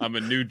I'm a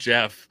new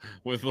Jeff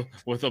with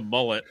a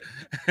mullet.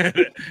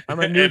 I'm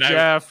a new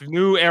Jeff,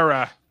 new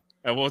era.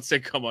 I won't say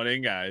come on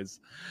in, guys.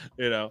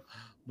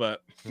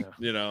 But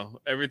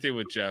everything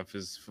with Jeff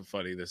is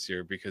funny this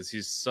year because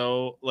he's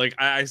so like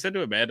I said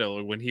to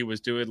Amanda when he was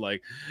doing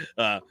like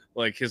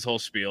his whole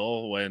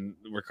spiel when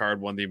Ricard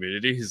won the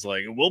immunity, he's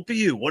like, it won't be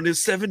you, 1 in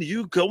 7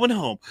 you going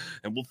home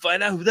and we'll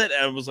find out who that.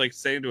 And I was like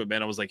saying to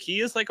Amanda, I was like, he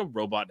is like a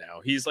robot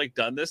now. He's like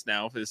done this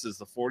now. This is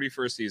the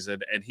 41st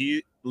season and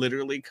he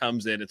literally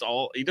comes in.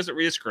 He doesn't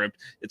read a script.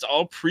 It's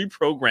all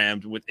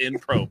pre-programmed within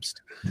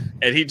Probst.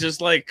 And he just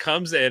like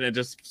comes in and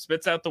just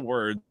spits out the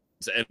words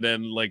and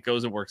then like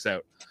goes and works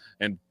out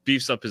and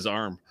beefs up his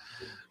arm.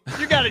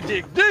 You gotta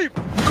dig deep.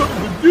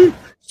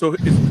 So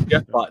it's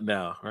Jeff Bot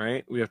now,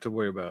 right? We have to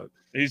worry about.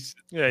 He's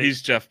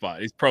Jeff Bot.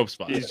 He's Probst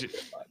Bot. He's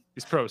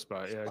Probst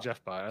Bot. Yeah,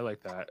 Jeff Bot. I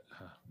like that.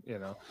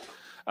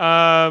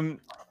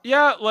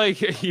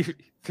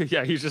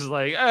 He's just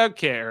like,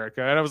 okay,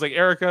 Erica. And I was like,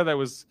 Erica, that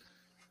was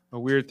a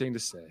weird thing to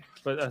say,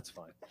 but that's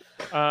fine.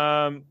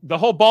 The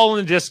whole ball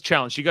in the disc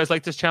challenge. You guys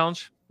like this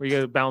challenge? Where you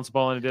got to balance a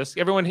ball in a disc.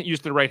 Everyone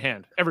used the right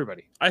hand.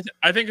 Everybody. I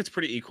think it's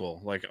pretty equal.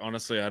 Like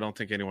honestly, I don't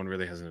think anyone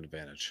really has an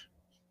advantage.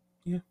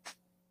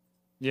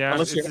 Yeah.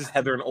 Unless you're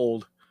Heather and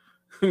old,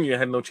 you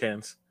had no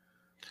chance.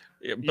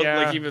 Yeah, but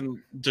like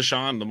even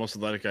Deshaun, the most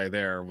athletic guy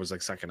there, was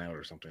like second out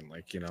or something.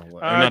 Like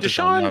not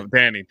Deshaun. No,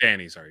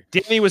 Danny. Sorry,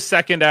 Danny was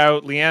second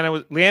out.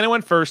 Leanna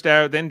went first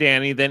out. Then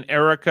Danny. Then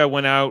Erica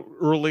went out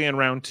early in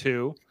round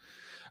 2.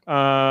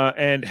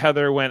 And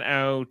Heather went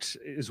out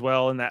as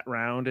well in that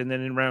round. And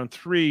then in round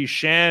 3,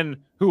 Shan,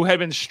 who had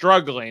been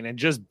struggling and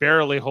just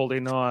barely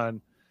holding on,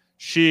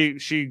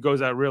 she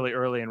goes out really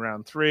early in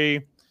round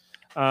 3.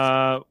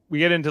 We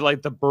get into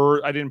like the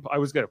bird. I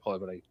was going to pull it,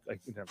 but I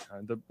didn't have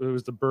time. It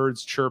was the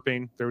birds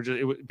chirping. They were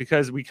just,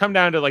 because we come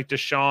down to like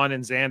Deshaun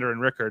and Xander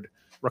and Ricard.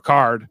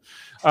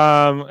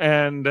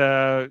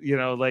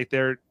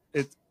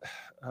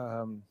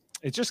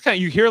 It's just kind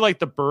of, you hear like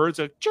the birds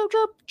like chirp,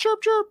 chirp,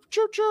 chirp, chirp,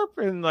 chirp, chirp.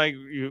 And like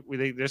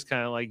they just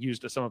kind of like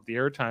used some of the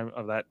airtime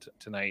of that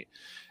tonight.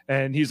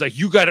 And he's like,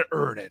 you got to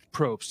earn it,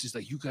 Probst. He's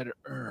like, you got to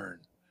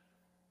earn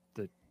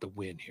the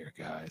win here,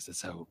 guys.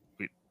 That's how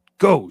it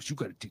goes. You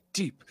got to dig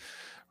deep,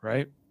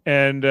 right?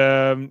 And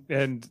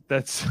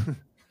that's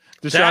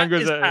Deshaun That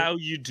is goes, how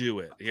you do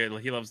it. Yeah,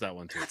 he loves that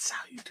one too. That's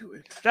how you do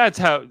it. That's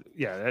how.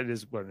 Yeah, that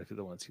is one of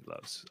the ones he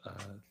loves.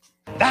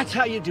 That's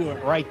how you do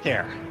it right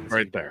there.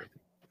 Right there.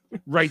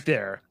 Right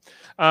there.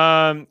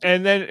 And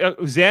then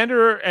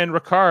Xander and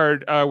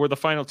Ricard were the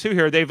final two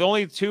here. They've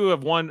only two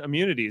have won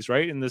immunities,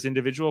 right, in this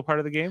individual part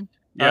of the game.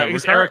 Yeah, I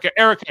guess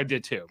Erica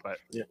did too, but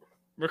yeah.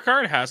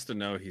 Ricard has to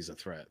know he's a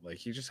threat. Like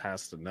he just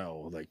has to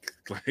know.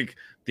 Like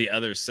the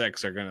other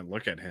six are gonna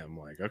look at him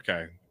like,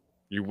 okay,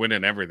 you're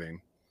winning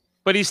everything.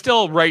 But he's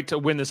still right to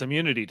win this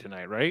immunity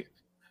tonight, right?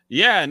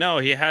 Yeah, no,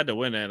 he had to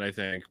win it, I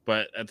think.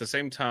 But at the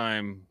same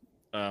time,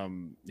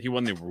 he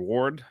won the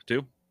reward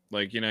too.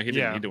 Like, he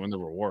didn't need to win the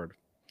reward.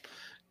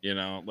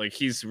 Like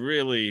he's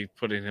really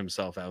putting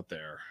himself out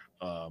there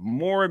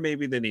more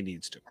maybe than he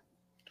needs to.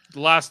 The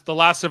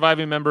last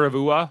surviving member of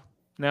UA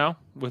now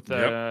with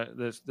the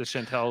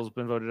Chantel's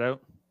been voted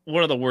out.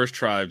 One of the worst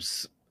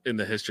tribes in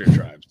the history of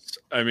tribes.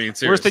 I mean,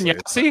 seriously, Worse than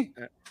Yahtzee?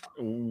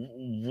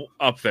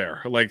 Up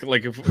there. Like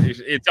if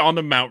it's on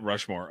the Mount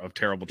Rushmore of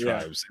terrible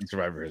tribes in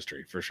Survivor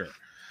history for sure.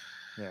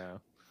 Yeah.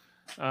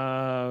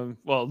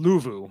 Well,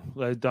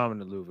 Luvu,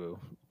 dominant Luvu,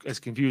 as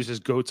confused as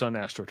goats on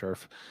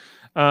AstroTurf.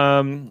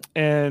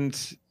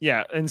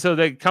 And so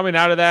they coming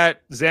out of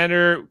that,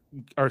 Ricard,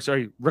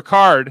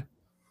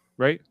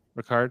 right?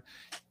 Ricard,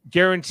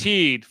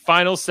 guaranteed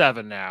final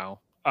 7 now.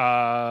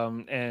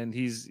 And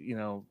he's,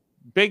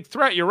 big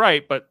threat, you're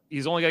right, but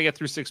he's only got to get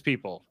through 6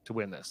 people to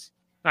win this.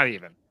 Not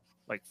even,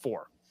 like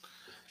 4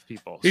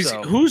 people. Who's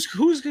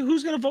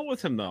gonna vote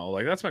with him though?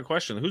 Like that's my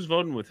question. Who's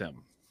voting with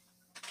him?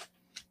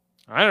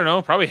 I don't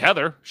know. Probably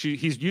Heather.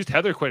 He's used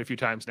Heather quite a few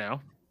times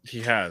now. He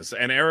has,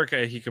 and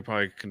Erica he could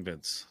probably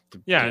convince.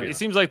 It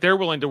seems like they're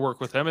willing to work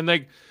with him, and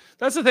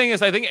that's the thing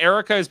is I think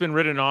Erica has been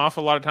written off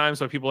a lot of times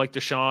by people like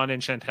Deshaun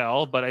and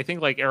Chantel, but I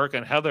think like Erica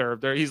and Heather,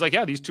 he's like,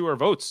 yeah, these 2 are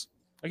votes.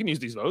 I can use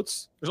these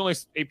votes. There's only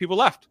 8 people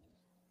left.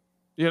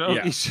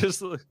 He's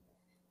just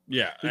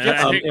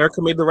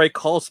Erica made the right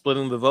call,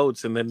 splitting the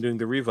votes and then doing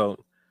the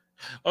revote.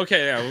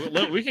 Okay,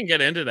 yeah, we can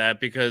get into that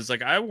because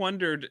like I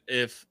wondered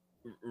if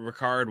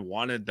Ricard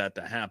wanted that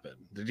to happen.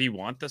 Did he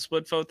want the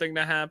split vote thing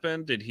to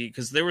happen? Did he?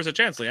 Because there was a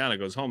chance Liana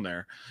goes home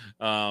there.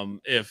 I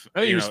think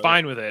he was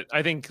fine with it.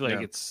 I think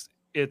it's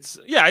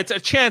a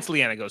chance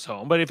Liana goes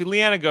home, but if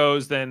Liana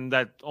goes, then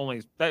that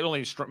only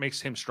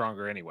makes him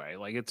stronger anyway.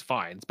 Like it's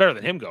fine. It's better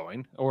than him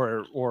going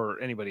or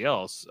anybody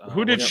else.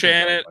 Who did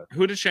Shannon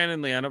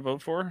and Liana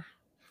vote for?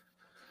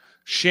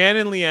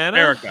 Shannon, Liana,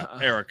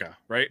 Erica,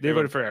 right? They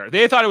voted for Erica.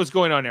 They thought it was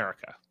going on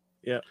Erica.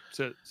 Yeah.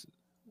 So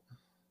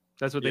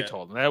that's what they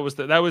told them.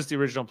 That was the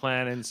original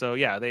plan, and so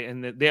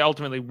they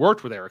ultimately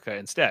worked with Erica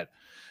instead.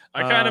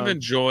 I kind of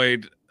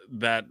enjoyed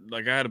that.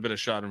 Like I had a bit of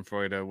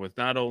Schadenfreude with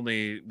not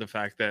only the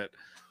fact that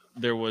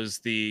there was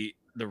the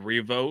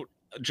revote,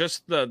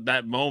 just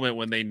that moment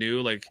when they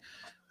knew. Like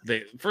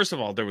first of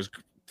all, there was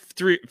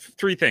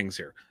three things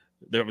here.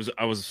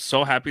 I was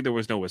so happy there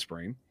was no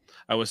whispering.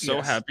 I was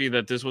so happy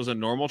that this was a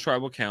normal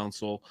tribal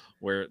council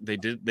where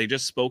they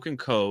just spoke in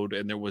code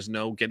and there was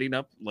no getting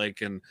up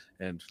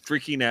and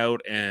freaking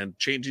out and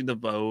changing the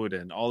vote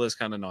and all this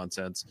kind of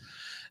nonsense.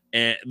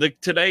 And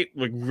tonight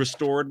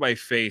restored my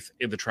faith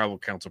in the tribal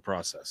council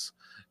process.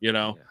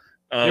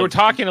 They were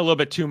talking a little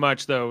bit too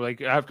much though.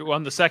 Like after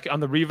on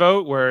the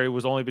revote where it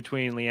was only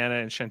between Liana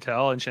and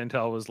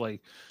Chantel was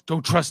like,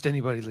 "Don't trust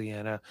anybody,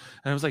 Liana."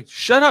 And I was like,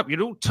 "Shut up! You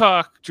don't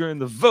talk during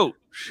the vote."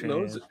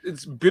 No,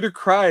 it's bitter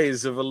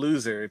cries of a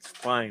loser. It's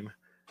fine.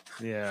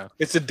 Yeah,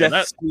 it's a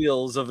death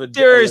squeals of a.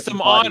 There is some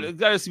honor.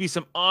 There has to be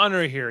some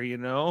honor here,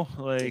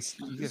 Like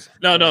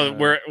no.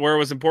 Where it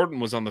was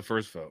important was on the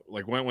first vote.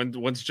 Like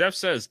once Jeff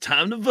says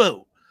time to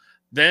vote,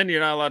 then you're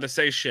not allowed to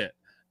say shit.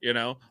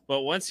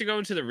 But once you go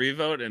into the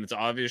revote and it's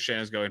obvious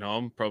Shannon's going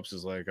home, Probst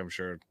is like, I'm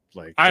sure,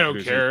 I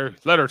don't care.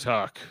 Let her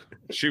talk.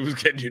 She was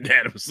getting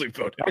unanimously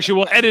voted. Actually,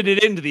 we'll edit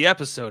it into the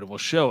episode and we'll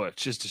show it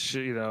just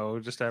to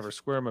just to have her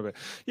squirm a bit.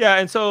 Yeah,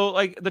 and so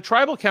the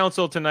tribal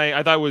council tonight,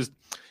 I thought was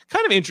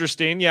kind of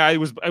interesting. Yeah,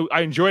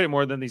 I enjoyed it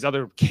more than these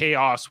other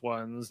chaos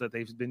ones that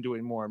they've been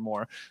doing more and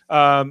more.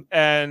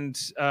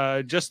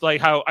 Just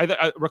like how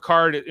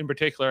Ricard in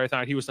particular, I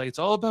thought he was like, it's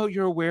all about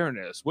your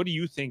awareness. What do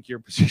you think your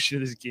position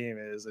of this game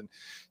is? And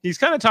he's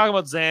kind of talking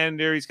about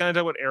Xander. He's kind of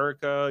talking about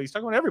Erica. He's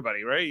talking about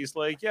everybody, right? He's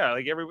like, yeah,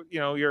 like everybody,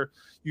 you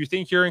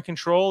think you're in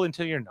control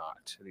until you're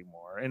not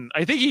anymore. And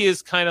I think he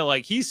is kind of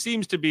like, he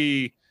seems to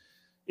be,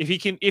 if he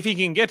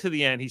can get to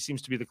the end, he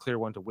seems to be the clear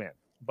one to win.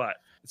 But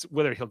it's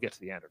whether he'll get to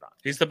the end or not.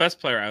 He's the best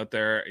player out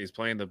there. He's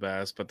playing the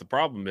best. But the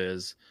problem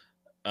is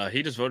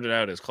he just voted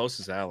out his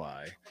closest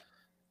ally.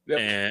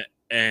 Yep.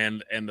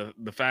 And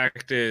the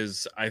fact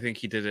is, I think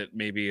he did it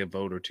maybe a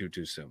vote or two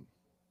too soon.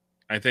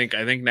 I think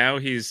now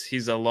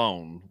he's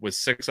alone with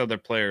 6 other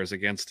players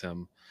against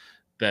him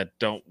that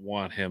don't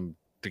want him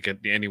to get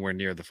anywhere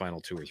near the final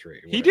 2 or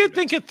 3. He did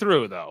think it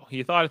through, though.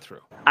 He thought it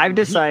through. I've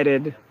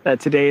decided that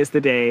today is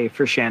the day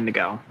for Shan to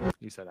go.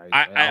 He said,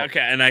 okay,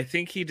 and I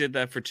think he did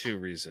that for 2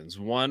 reasons.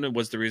 One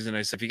was the reason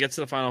I said if he gets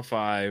to the final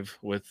 5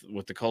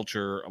 with the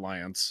Culture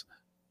Alliance,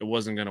 it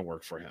wasn't going to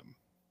work for him.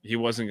 He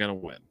wasn't going to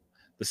win.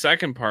 The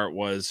second part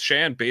was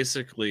Shan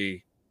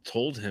basically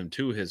told him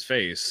to his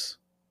face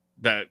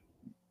that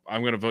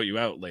I'm going to vote you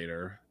out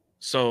later.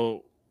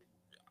 So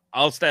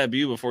I'll stab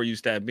you before you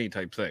stab me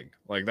type thing.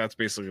 Like, that's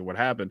basically what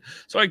happened.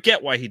 So I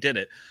get why he did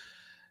it.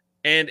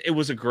 And it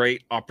was a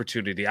great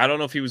opportunity. I don't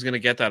know if he was going to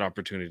get that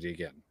opportunity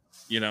again.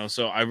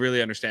 So I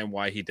really understand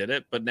why he did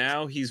it. But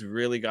now he's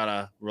really got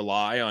to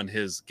rely on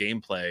his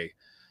gameplay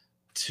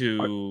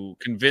to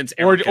convince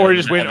Erica or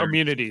just win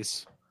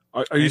immunities.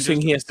 Are you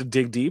saying he has to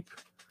dig deep?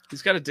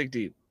 He's got to dig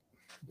deep.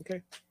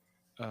 Okay.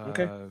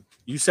 Okay.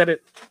 You said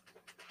it.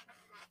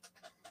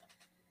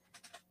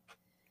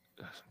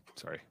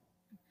 Sorry.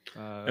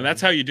 And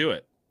that's how you do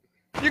it.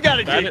 You got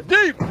to dig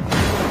deep.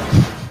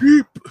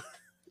 Deep.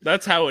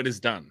 That's how it is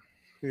done.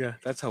 Yeah,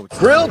 that's how it's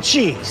Grilled done.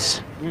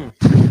 cheese.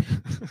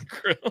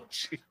 Grilled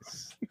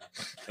cheese.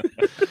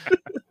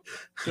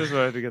 Just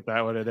wanted to get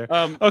that one in there.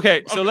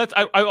 Okay, so let's.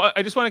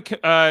 I just want to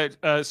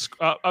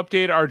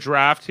update our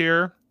draft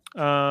here,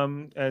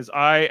 as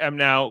I am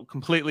now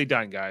completely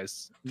done,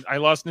 guys. I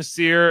lost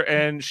Nasir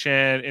and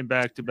Shan in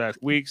back-to-back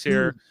weeks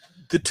here.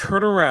 The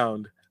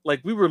turnaround, like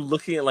we were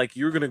looking at, like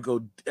you were gonna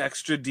go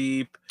extra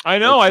deep. I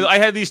know. Like, I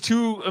had these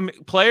 2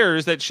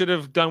 players that should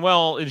have done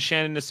well in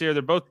Shan and Nasir.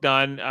 They're both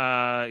done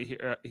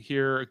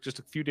here just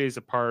a few days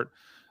apart.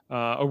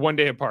 Or 1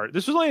 day apart.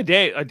 This was only a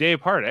day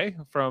apart,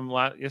 from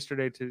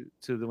yesterday to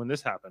when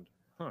this happened.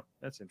 Huh,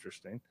 that's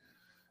interesting.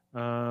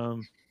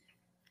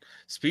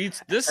 Speed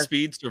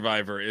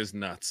Survivor is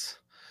nuts.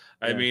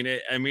 Yeah. I mean,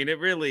 it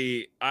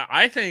really.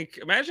 I think.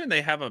 Imagine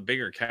they have a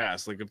bigger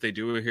cast. Like if they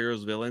do a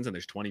Heroes Villains and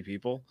there's 20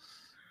 people,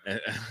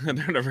 and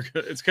they're never.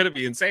 It's gonna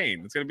be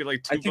insane. It's gonna be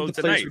like 2 votes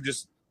a night.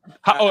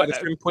 At a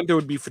certain point, there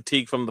would be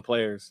fatigue from the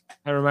players.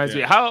 That reminds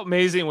me. How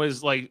amazing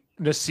was like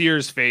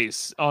Nasir's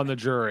face on the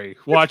jury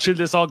watching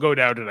this all go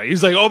down tonight?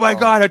 He's like, "Oh my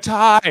god, a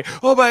tie!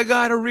 Oh my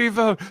god, a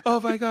revote! Oh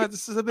my god,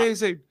 this is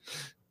amazing."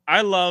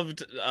 I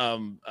loved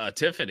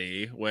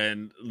Tiffany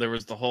when there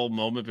was the whole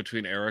moment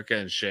between Erica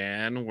and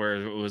Shan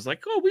where it was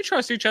like, "Oh, we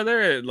trust each other,"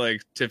 and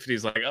like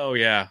Tiffany's like, "Oh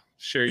yeah,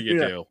 sure you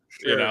do,"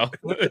 sure.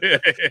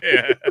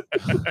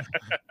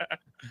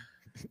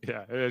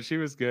 Yeah, she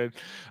was good.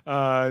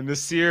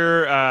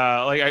 Nasir,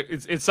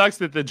 it sucks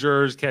that the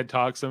jurors can't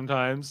talk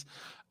sometimes.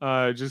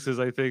 Just as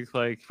I think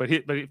but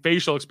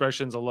facial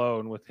expressions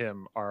alone with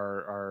him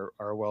are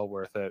well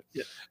worth it.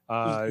 Yeah.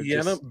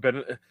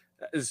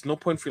 There's no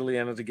point for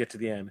Liana to get to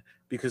the end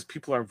because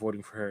people aren't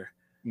voting for her.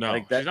 No,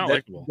 like she's not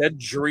likable. That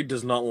jury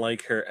does not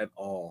like her at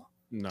all.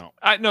 No,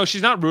 no,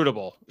 she's not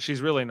rootable. She's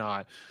really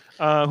not.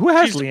 Who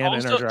has Liana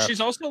in her draft?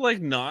 She's also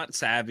like not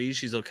savvy.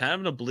 She's a kind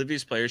of an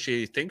oblivious player.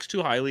 She thinks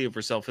too highly of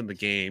herself in the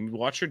game.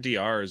 Watch her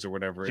DRs or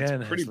whatever.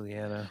 Jen it's pretty.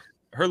 Liana.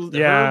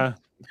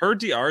 Her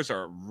DRs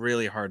are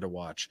really hard to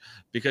watch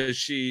because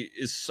she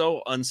is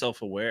so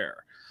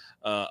unself-aware.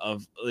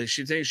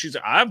 She thinks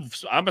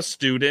I'm a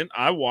student.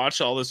 I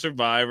watch all the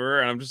Survivor,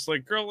 and I'm just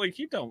like, girl, like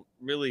you don't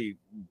really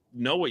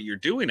know what you're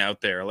doing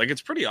out there. Like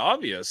it's pretty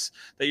obvious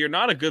that you're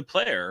not a good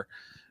player,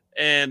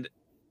 and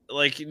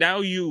like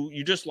now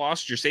you just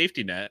lost your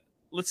safety net.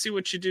 Let's see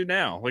what you do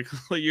now. Like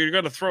you're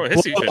gonna throw a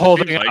hissy fit.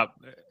 Holding up.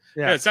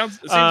 Yeah, it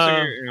seems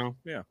like you're,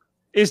 yeah.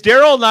 Is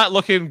Daryl not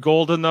looking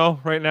golden though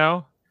right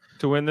now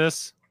to win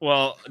this?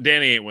 Well,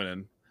 Danny ain't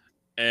winning,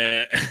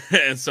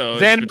 and so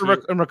then and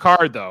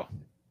Ricard though.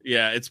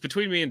 Yeah, it's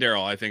between me and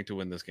Daryl, I think, to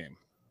win this game.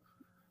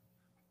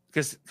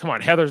 Because come on,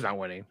 Heather's not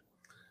winning.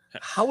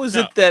 How is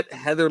it that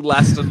Heather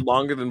lasted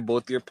longer than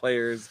both your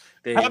players?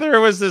 Dave? Heather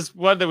was this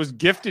one that was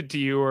gifted to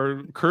you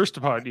or cursed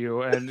upon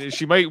you, and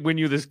she might win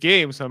you this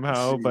game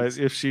somehow. Jeez. But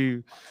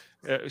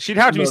if she'd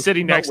have to be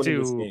sitting next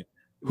to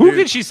who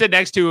could she sit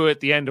next to at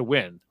the end to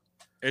win?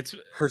 It's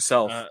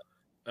herself,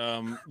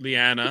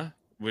 Liana,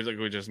 like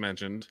we just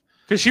mentioned.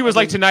 Because she was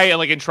like tonight,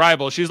 like in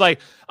Tribal, she's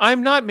like,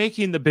 I'm not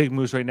making the big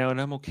moves right now,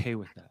 and I'm okay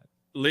with that.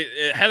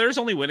 Heather's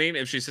only winning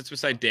if she sits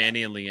beside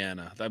Danny and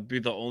Liana. That'd be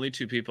the only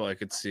 2 people I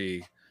could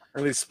see.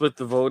 And they split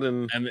the vote,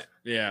 and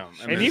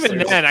even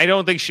then, I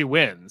don't think she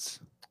wins.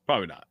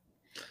 Probably not.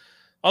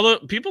 Although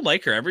people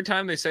like her every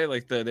time they say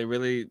like they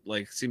really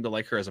like seem to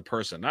like her as a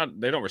person.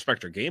 They don't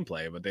respect her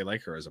gameplay, but they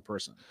like her as a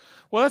person.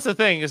 Well, that's the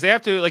thing is they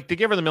have to like to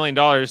give her the $1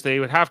 million. They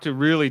would have to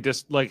really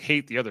just like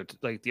hate the other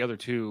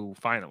 2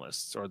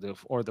 finalists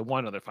or the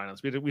one other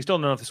finalist. We still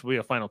don't know if this will be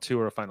a final 2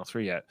 or a final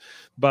 3 yet.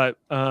 But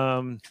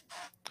and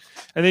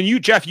then you,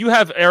 Jeff, you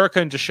have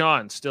Erica and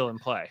Deshawn still in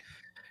play.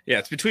 Yeah,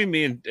 it's between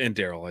me and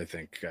Daryl. I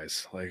think,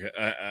 guys. Like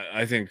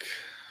I think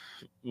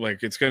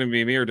like it's going to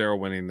be me or Daryl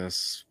winning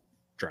this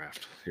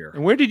draft here.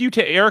 And where did you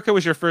take Erica?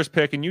 Was your first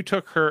pick, and you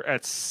took her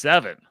at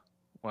 7.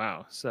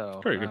 Wow, so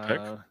pretty good pick.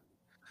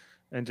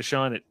 And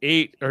Deshawn at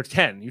 8 or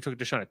 10. You took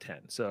Deshawn at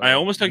 10. So I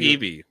almost took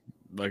Evie,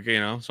 like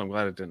so I'm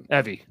glad it didn't.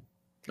 Evie.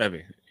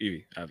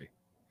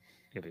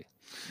 Maybe.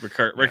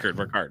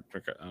 Ricard.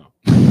 Oh.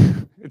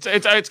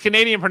 It's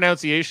Canadian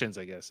pronunciations,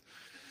 I guess.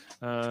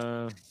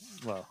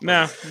 Well,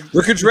 nah.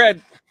 Rickard's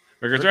red.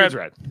 Rickard's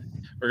red.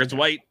 Rickard's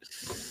white.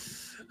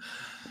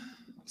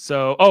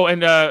 So,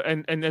 and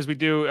as we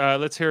do,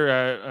 let's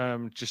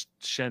hear just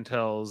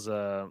Chantel's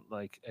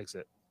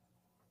exit.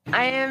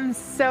 I am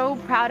so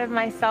proud of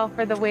myself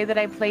for the way that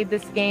I played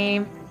this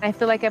game. I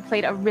feel like I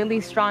played a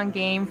really strong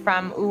game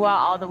from UA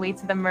all the way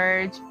to the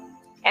merge.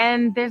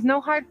 And there's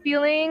no hard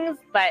feelings,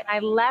 but I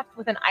left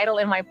with an idol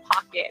in my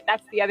pocket.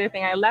 That's the other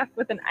thing. I left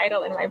with an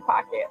idol in my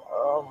pocket.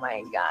 Oh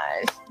my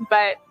gosh.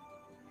 But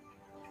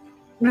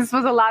this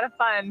was a lot of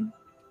fun.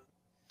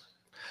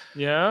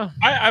 Yeah.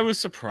 I was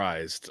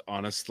surprised,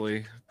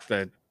 honestly,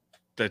 that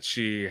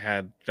she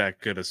had that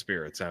good of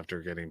spirits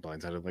after getting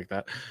blindsided like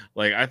that.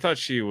 Like, I thought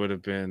she would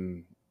have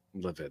been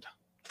livid.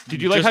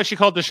 Did you like how she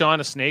called Deshawn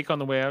a snake on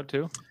the way out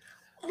too?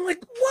 I'm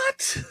like,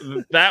 what?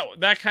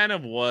 That kind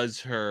of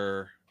was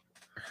her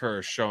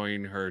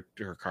showing her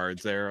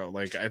cards there.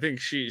 Like, I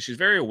think she's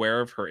very aware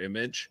of her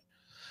image,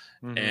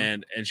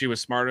 and she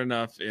was smart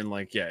enough in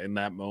in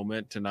that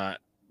moment to not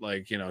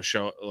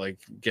show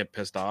get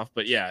pissed off.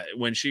 But yeah,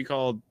 when she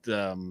called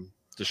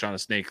Deshawn a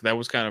snake, that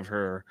was kind of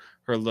her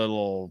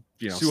little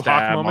Sue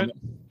Hawk moment.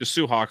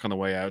 Sue Hawk on the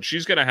way out.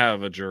 She's gonna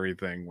have a jury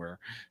thing where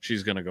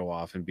she's gonna go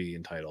off and be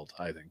entitled,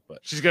 I think. But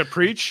she's gonna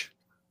preach.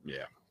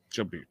 Yeah,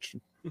 she'll preach.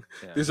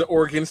 Yeah. There's an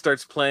organ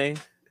starts playing.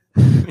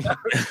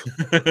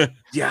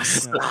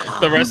 Yes.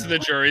 The rest of the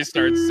jury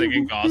starts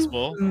singing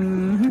gospel.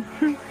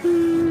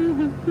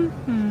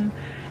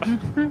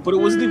 But it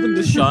wasn't even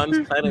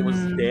Deshawn's plan, it was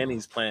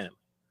Danny's plan.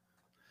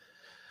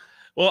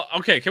 Well,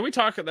 okay, can we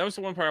talk? That was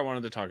the one part I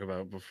wanted to talk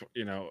about before,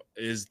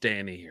 is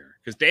Danny here?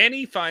 Because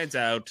Danny finds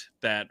out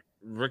that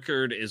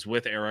Rickard is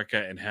with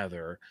Erica and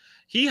Heather.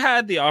 He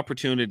had the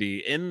opportunity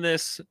in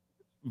this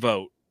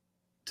vote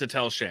to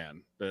tell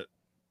Shan that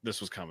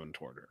this was coming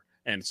toward her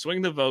and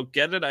swing the vote,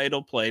 get an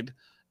idol played,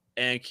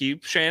 and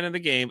keep Shan in the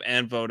game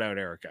and vote out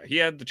Erica. He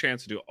had the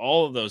chance to do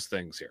all of those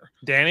things here.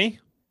 Danny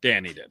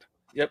did.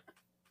 Yep.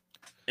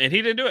 And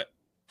he didn't do it.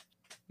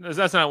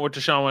 That's not what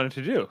Deshawn wanted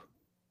to do.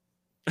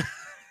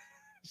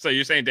 So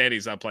you're saying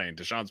Danny's not playing?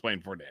 Deshawn's playing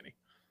for Danny.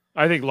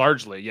 I think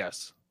largely,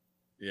 yes.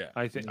 Yeah.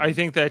 I think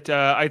that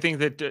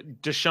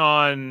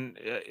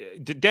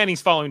Deshawn,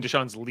 Danny's following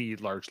Deshawn's lead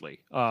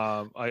largely.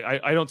 I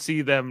don't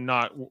see them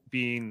not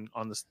being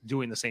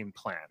doing the same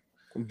plan.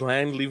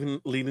 Blind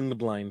leading the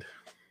blind.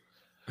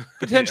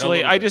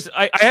 Potentially, I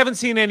haven't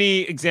seen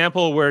any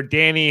example where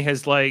Danny and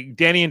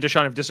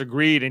Deshawn have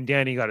disagreed and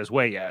Danny got his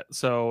way yet.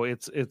 So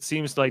it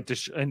seems like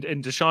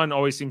and Deshawn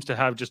always seems to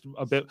have just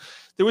a bit.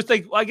 There was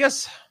I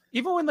guess.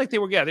 Even when they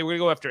were going to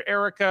go after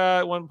Erica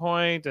at one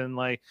point, and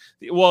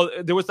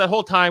there was that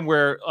whole time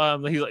where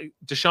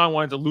Deshawn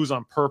wanted to lose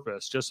on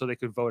purpose just so they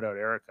could vote out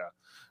Erica,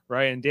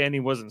 right? And Danny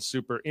wasn't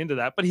super into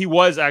that, but he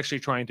was actually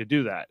trying to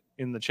do that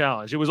in the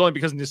challenge. It was only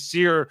because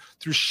Nasir,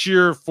 through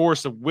sheer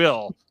force of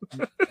will,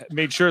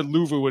 made sure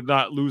Luvu would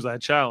not lose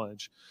that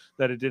challenge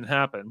that it didn't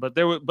happen. But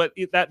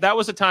that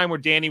was a time where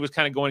Danny was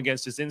kind of going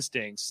against his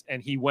instincts,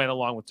 and he went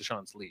along with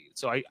Deshawn's lead.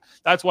 So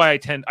that's why I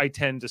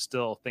tend to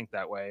still think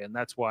that way, and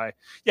that's why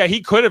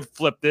he could have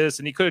flipped this,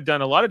 and he could have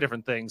done a lot of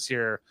different things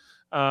here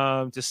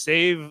to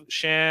save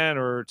Shan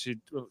or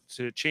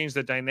to change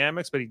the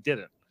dynamics, but he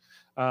didn't.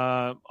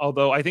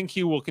 Although I think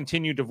he will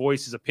continue to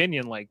voice his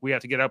opinion, like we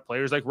have to get out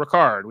players like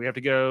Ricard, we have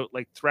to get out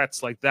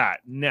threats like that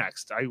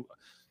next.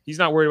 He's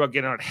not worried about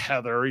getting out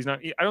Heather. I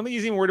don't think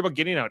he's even worried about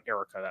getting out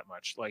Erica that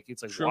much.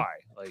 True.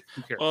 Why?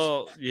 Who cares?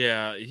 Well,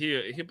 yeah,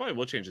 he probably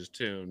will change his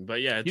tune, but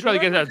yeah, he'd probably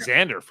get out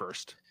Xander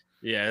first.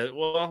 Yeah,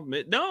 well,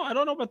 no, I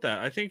don't know about that.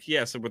 I think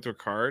yes, with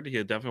Ricard,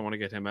 he definitely want to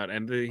get him out,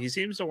 and he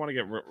seems to want to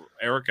get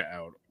Erica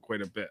out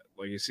quite a bit.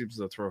 He seems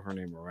to throw her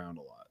name around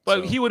a lot.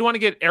 But he would want to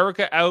get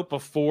Erica out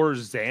before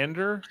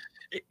Xander.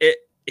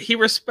 He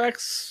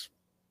respects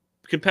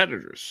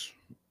competitors,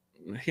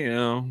 but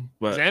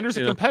Xander's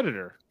a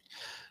competitor.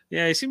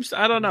 Yeah, he seems.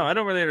 I don't know. I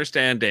don't really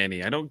understand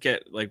Danny. I don't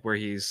get where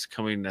he's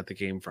coming at the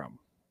game from.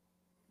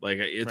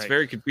 It's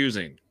very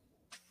confusing.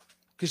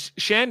 Because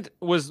Shan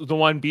was the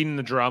one beating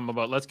the drum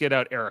about let's get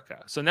out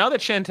Erica. So now that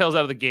Chantel's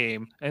out of the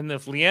game, and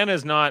if Leanna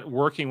is not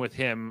working with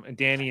him,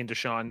 Danny and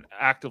Deshawn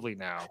actively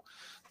now,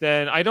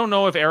 then I don't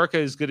know if Erica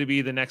is going to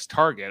be the next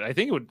target. I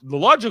think the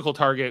logical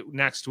target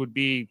next would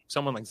be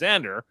someone like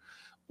Xander.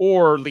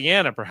 Or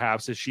Leanna,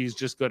 perhaps, if she's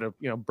just going to,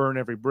 burn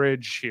every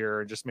bridge here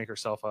and just make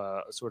herself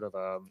a sort of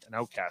an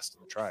outcast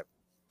in the tribe.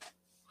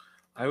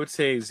 I would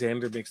say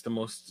Xander makes the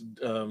most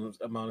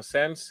amount of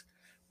sense,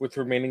 with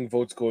remaining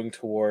votes going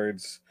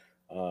towards,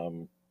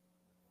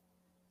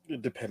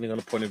 depending on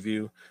the point of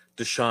view,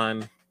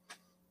 Deshawn,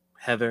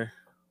 Heather.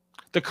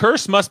 The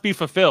curse must be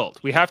fulfilled.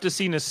 We have to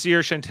see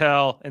Nasir,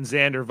 Chantel, and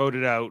Xander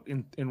voted out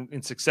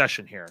in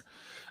succession here.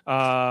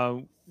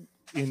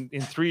 In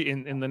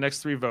the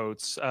next three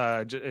votes,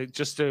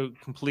 just to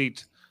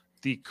complete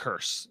the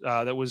curse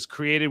that was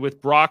created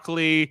with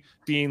broccoli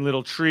being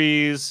little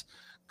trees,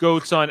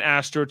 goats on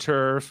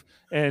astroturf,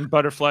 and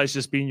butterflies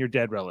just being your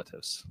dead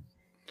relatives.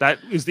 That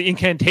is the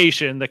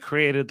incantation that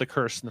created the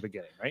curse in the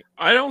beginning, right?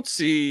 I don't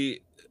see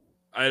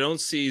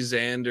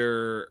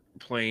Xander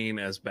playing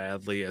as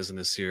badly as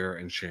Nasir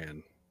and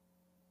Shan.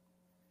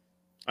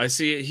 I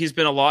see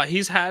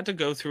he's had to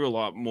go through a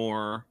lot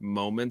more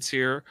moments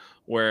here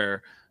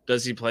where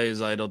does he play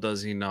his idol,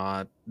 does he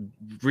not?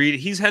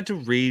 He's had to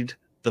read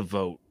the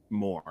vote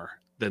more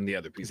than the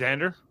other people.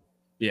 Xander?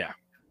 Yeah.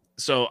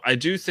 So I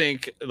do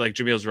think, like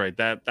Jamil's right,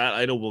 that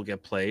idol will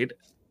get played.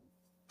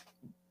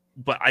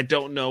 But I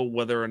don't know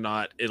whether or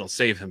not it'll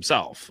save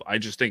himself. I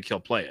just think he'll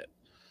play it.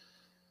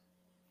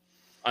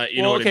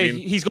 You know what I mean?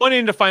 He's going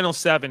into final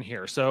 7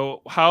 here.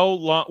 So how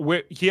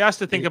long? He has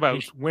to think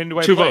about when do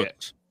I Two play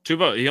votes. 2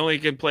 votes. He only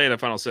can play it at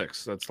final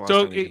 6. That's the last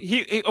so time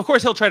he of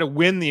course he'll try to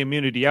win the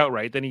immunity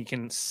outright. Then he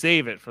can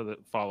save it for the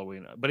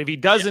following. But if he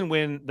doesn't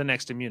win the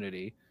next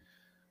immunity,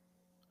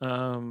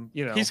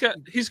 he's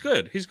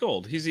good. He's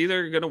gold. He's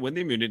either going to win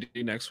the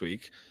immunity next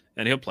week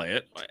and he'll play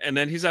it, and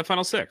then he's at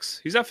final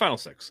 6. He's at final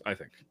 6, I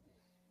think.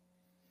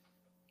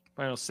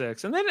 Final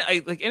 6, and then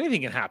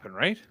anything can happen,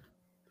 right?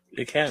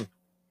 It can.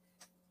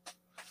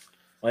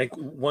 Like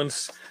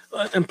once,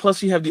 and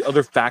plus you have the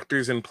other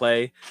factors in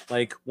play.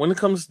 Like when it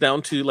comes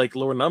down to like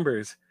lower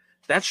numbers,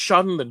 that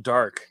shot in the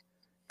dark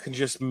can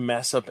just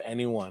mess up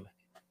anyone.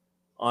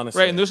 Honestly,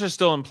 Right, and those are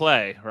still in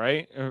play,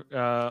 right?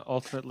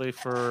 Ultimately,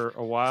 for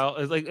a while.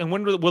 And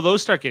when will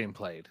those start getting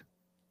played?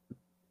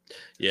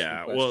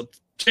 Yeah, well,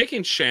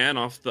 taking Shan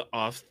off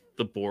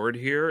the board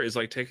here is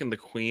like taking the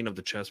queen of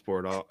the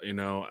chessboard, out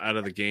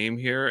of the game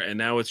here, and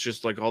now it's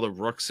just like all the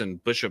rooks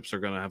and bishops are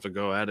going to have to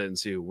go at it and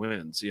see who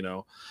wins.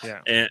 Yeah,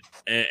 and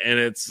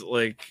it's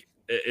like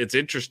it's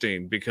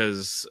interesting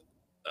because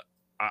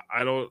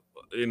I don't,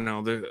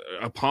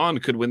 a pawn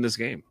could win this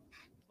game,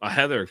 a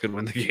Heather could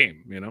win the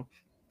game.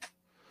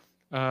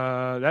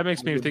 That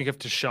makes me think of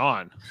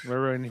Tashawn.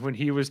 Remember when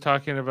he was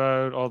talking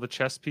about all the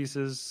chess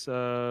pieces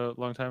a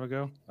long time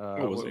ago?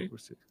 What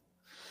was he?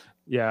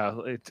 Yeah,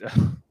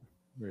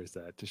 where is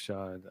that?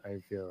 Tashawn. I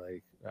feel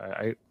like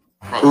I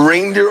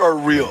Reindeer are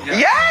real.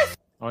 Yes.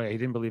 Oh yeah, he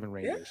didn't believe in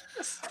reindeers.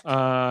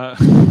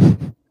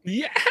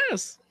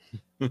 Yes.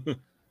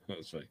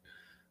 That's funny.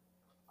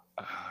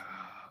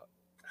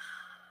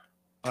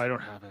 I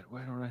don't have it.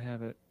 Why don't I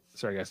have it?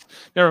 Sorry, guys.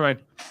 Never mind.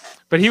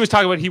 But he was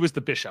talking about he was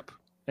the bishop,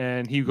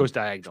 and he goes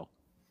diagonal.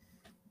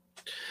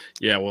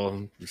 Yeah,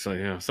 well,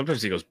 so,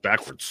 sometimes he goes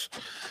backwards.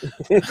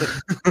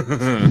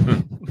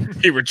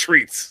 He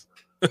retreats.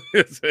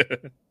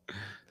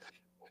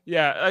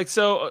 Yeah, I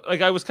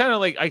was kind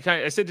of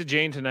I said to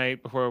Jane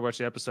tonight before I watched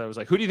the episode, I was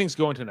like, who do you think's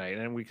going tonight?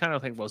 And we kind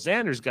of think, well,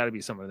 Xander's got to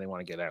be someone they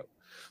want to get out.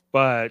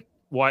 But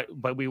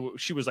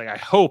she was like, I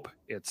hope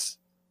it's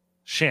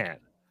Shan,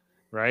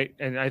 right?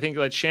 And I think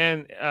that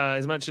Shan,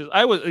 as much as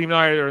I was,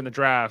 earlier in the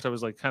draft, I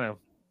was like, kind of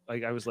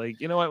like, I was like,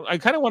 I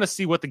kind of want to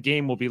see what the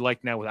game will be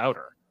like now without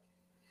her.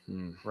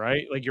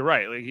 Right, like you're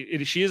right.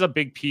 Like she is a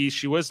big piece.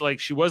 She was a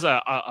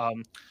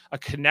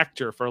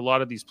connector for a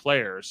lot of these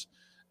players,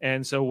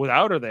 and so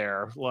without her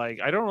there,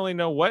 I don't really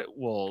know what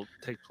will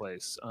take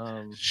place.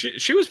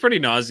 She was pretty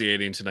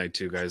nauseating tonight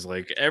too, guys.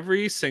 Like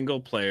every single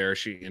player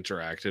she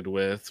interacted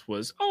with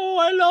was, "Oh,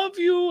 I love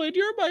you, and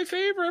you're my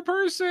favorite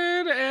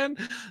person," and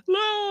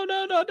no,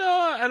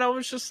 and I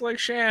was just like,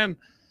 Shan,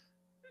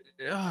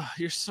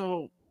 you're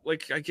so I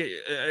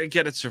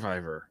get it,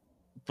 Survivor,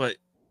 but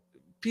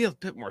be a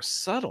bit more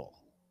subtle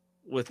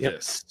with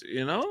this, I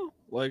don't know.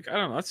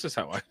 That's just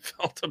how I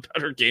felt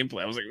about her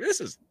gameplay. I was like,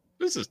 this is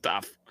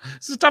tough.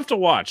 This is tough to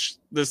watch.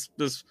 This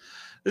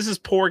is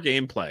poor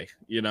gameplay.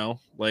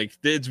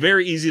 It's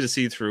very easy to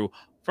see through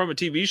from a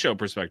TV show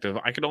perspective.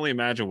 I can only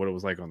imagine what it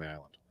was like on the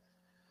island.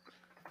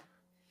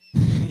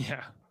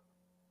 Yeah.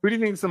 Who do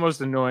you think is the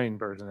most annoying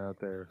person out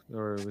there,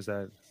 or was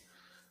that?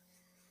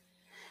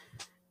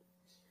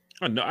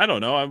 No, I don't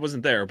know. I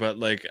wasn't there, but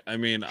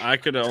I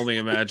could only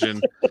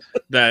imagine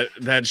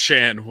that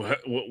Shan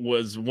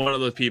was one of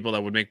the people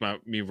that would make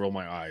me roll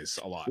my eyes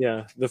a lot.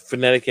 Yeah, the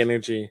frenetic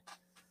energy.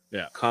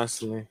 Yeah,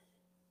 constantly.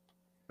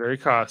 Very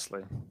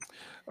costly.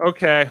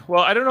 Okay,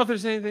 well, I don't know if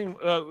there's anything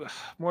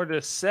more to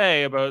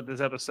say about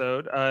this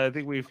episode. I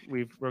think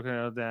we've broken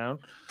it down.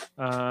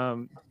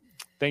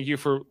 Thank you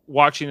for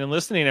watching and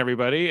listening,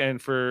 everybody,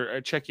 and for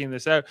checking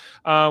this out.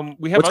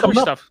 We have other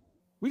stuff.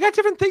 We got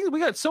different things. We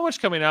got so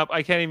much coming up.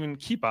 I can't even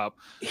keep up.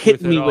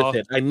 Hit me with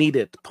it. I need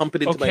it. Pump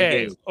it into my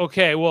game.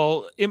 Okay.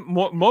 Well,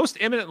 most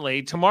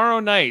imminently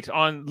tomorrow night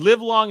on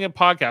Live Long and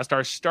Podcast,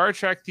 our Star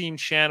Trek themed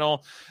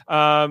channel.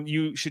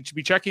 You should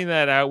be checking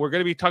that out. We're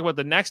going to be talking about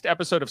the next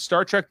episode of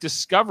Star Trek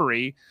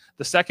Discovery,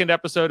 the second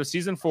episode of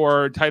season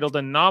 4, titled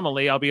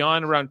Anomaly. I'll be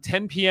on around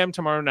 10 p.m.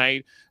 tomorrow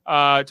night,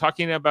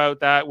 talking about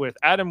that with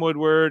Adam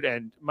Woodward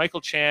and Michael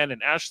Chan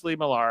and Ashley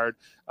Millard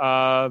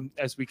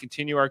as we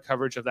continue our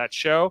coverage of that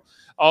show.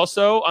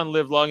 Also on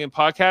Live Long and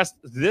Podcast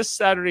this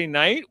Saturday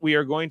night, we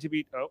are going to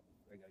be. I gotta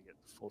get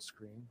the full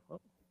screen.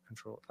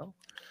 Control L.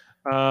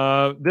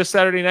 This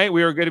Saturday night,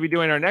 we are going to be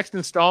doing our next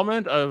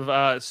installment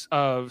of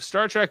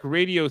Star Trek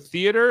Radio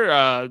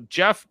Theater.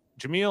 Jeff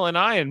Jamil and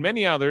I and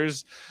many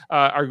others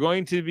are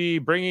going to be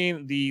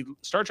bringing the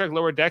Star Trek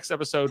Lower Decks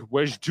episode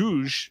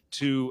Wejduj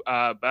to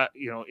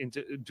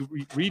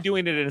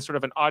redoing it in sort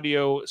of an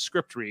audio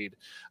script read,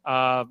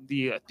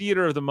 the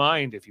theater of the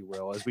mind, if you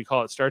will, as we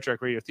call it, Star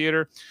Trek Radio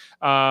Theater.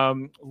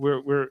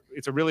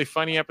 It's a really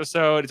funny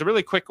episode. It's a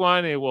really quick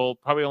one. It will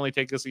probably only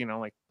take us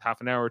like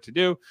half an hour to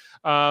do,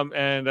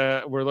 and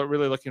we're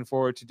really looking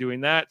forward to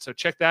doing that. So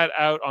check that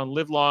out on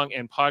Live Long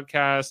and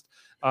Podcast.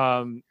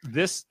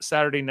 This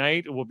Saturday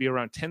night, it will be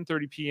around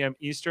 10:30 p.m.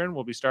 Eastern.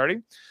 We'll be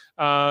starting,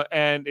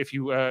 and if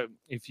you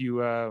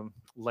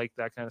like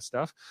that kind of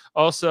stuff,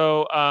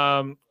 also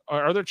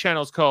our other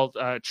channel is called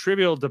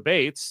Trivial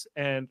Debates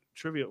and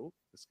Trivial.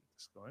 Let's get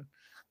this going.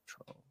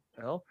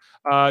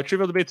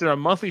 Trivial Debates are a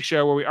monthly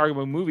show where we argue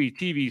about movie,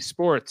 TV,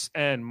 sports,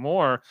 and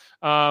more.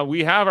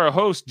 We have our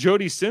host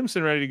Jody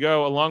Simpson ready to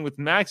go, along with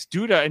Max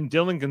Duda and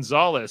Dylan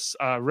Gonzalez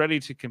ready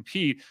to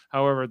compete.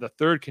 However, the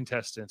third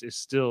contestant is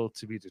still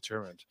to be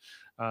determined.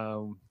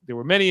 There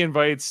were many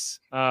invites.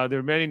 There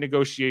were many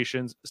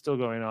negotiations still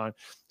going on.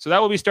 So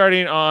that will be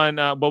starting on,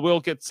 but we'll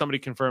get somebody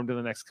confirmed in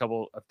the next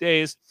couple of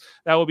days.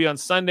 That will be on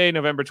Sunday,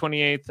 November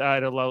 28th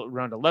at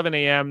around 11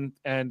 a.m.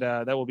 And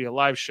that will be a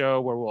live show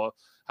where we'll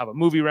have a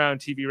movie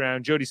round, TV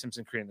round, Jody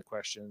Simpson creating the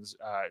questions.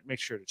 Make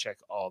sure to check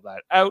all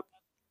that out.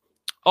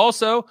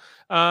 Also,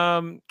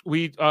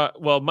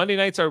 Monday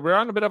nights we're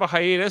on a bit of a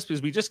hiatus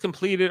because we just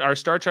completed our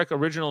Star Trek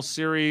original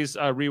series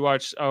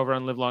rewatch over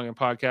on Live Long and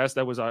Podcast.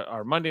 That was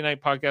our Monday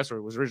night podcast, or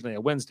it was originally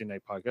a Wednesday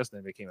night podcast, then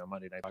it became a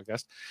Monday night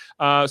podcast.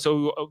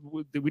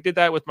 So we did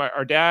that with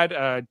our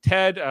dad,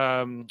 Ted,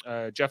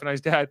 Jeff and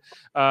I's dad.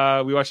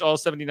 We watched all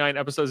 79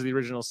 episodes of the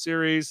original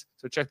series,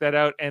 so check that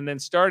out. And then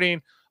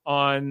starting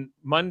on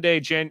Monday,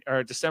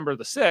 December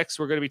the 6th,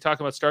 we're going to be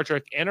talking about Star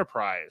Trek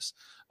Enterprise.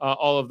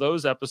 All of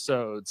those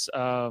episodes.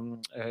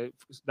 That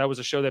was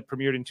a show that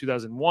premiered in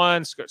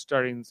 2001,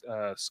 starting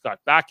Scott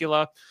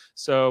Bakula.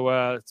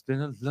 So it's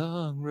been a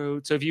long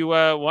road. So if you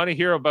want to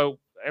hear about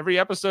every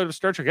episode of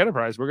Star Trek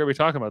Enterprise, we're going to be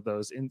talking about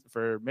those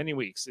for many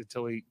weeks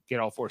until we get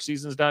all 4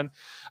 seasons done.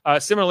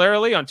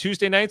 Similarly, on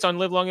Tuesday nights on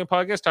Live Long and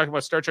Podcast, talking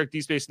about Star Trek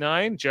Deep Space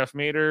Nine, Jeff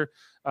Mader,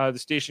 the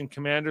station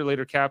commander,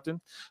 later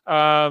captain.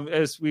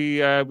 As we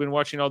have been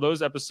watching all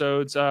those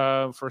episodes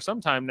for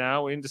some time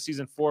now, into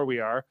season 4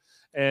 we are.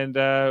 And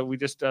we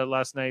just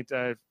last night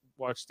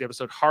watched the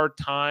episode Hard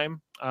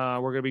Time. We're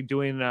going to be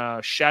doing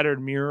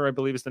Shattered Mirror, I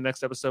believe is the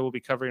next episode we'll be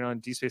covering on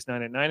Deep Space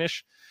Nine at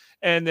 9ish.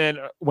 And then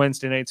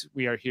Wednesday nights,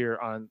 we are here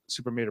on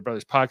Super Mader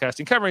Brothers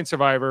Podcasting, covering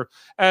Survivor.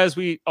 As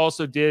we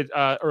also did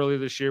earlier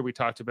this year, we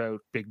talked about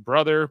Big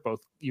Brother,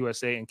 both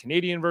USA and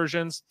Canadian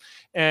versions.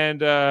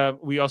 And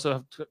we also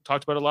have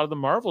talked about a lot of the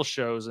Marvel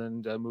shows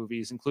and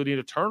movies, including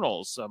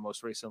Eternals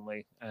most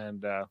recently.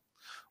 And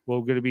we're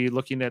going to be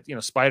looking at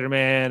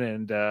Spider-Man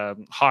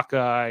and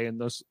Hawkeye and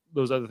those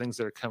other things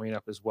that are coming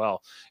up as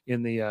well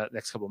in the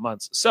next couple of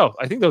months. So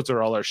I think those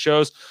are all our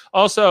shows.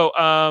 Also,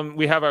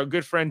 we have our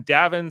good friend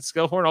Davin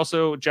Skellhorn,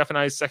 also Jeff and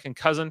I's second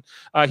cousin.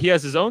 He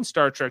has his own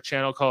Star Trek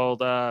channel called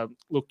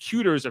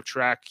Locutors of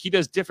Trek. He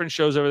does different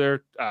shows over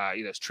there.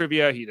 He does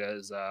trivia. He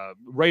does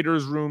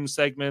writer's room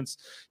segments.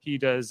 He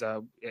does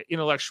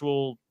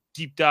intellectual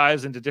deep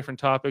dives into different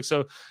topics.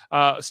 So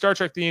Star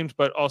Trek themed,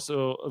 but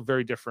also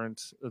very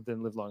different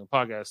than Live Long and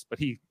Podcast. But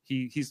he's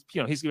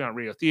going to be on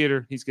Radio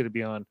Theater. He's going to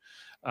be on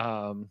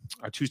our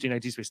Tuesday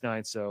night Deep Space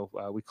Nine. So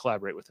we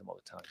collaborate with him all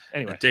the time.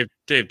 Anyway,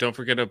 Dave, don't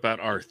forget about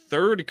our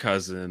third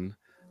cousin,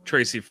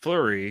 Tracy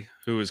Fleury,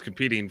 who is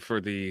competing for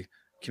the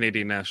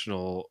Canadian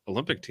National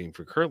Olympic team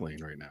for curling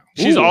right now.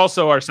 She's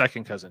also our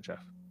second cousin,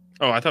 Jeff.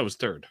 Oh, I thought it was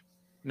third.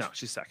 No,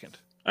 she's second.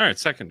 All right,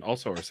 second.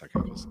 Also our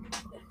second cousin.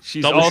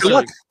 She's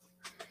also...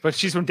 But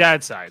she's from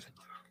dad's side.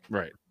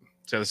 Right.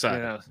 It's the other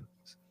side.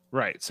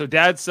 Right. So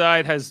dad's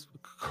side has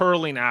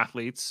curling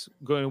athletes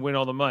going to win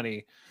all the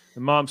money.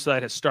 The mom's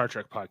side has Star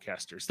Trek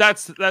podcasters.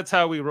 That's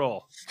how we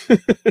roll.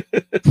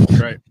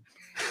 Right.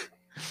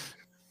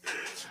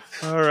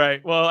 All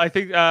right. Well, I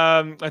think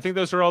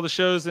those are all the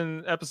shows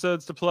and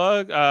episodes to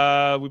plug.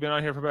 We've been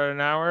on here for about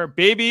an hour.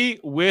 Baby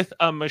with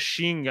a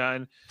Machine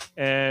Gun,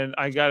 and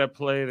I gotta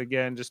play it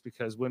again just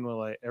because when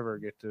will I ever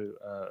get to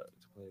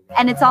play it again?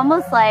 And it's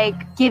almost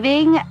like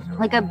giving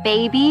like a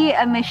baby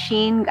a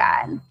machine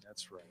gun.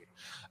 That's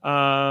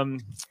right.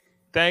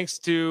 Thanks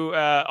to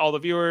all the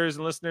viewers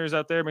and listeners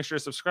out there. Make sure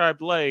to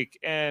subscribe, like,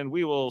 and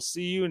we will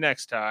see you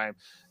next time.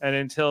 And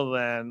until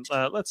then,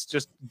 let's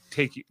just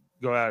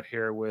go out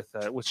here with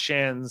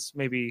Shan's.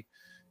 Maybe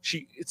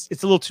it's a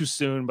little too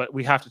soon, but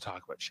we have to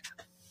talk about Shan.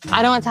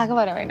 I don't want to talk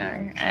about it right now.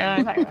 I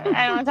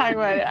don't want to talk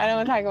about it. I don't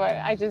want to talk about it.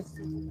 I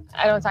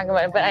don't want to talk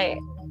about it. But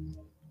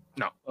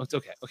No, it's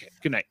okay. Okay.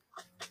 Good night.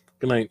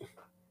 Good night.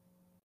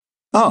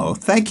 Oh,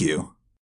 thank you.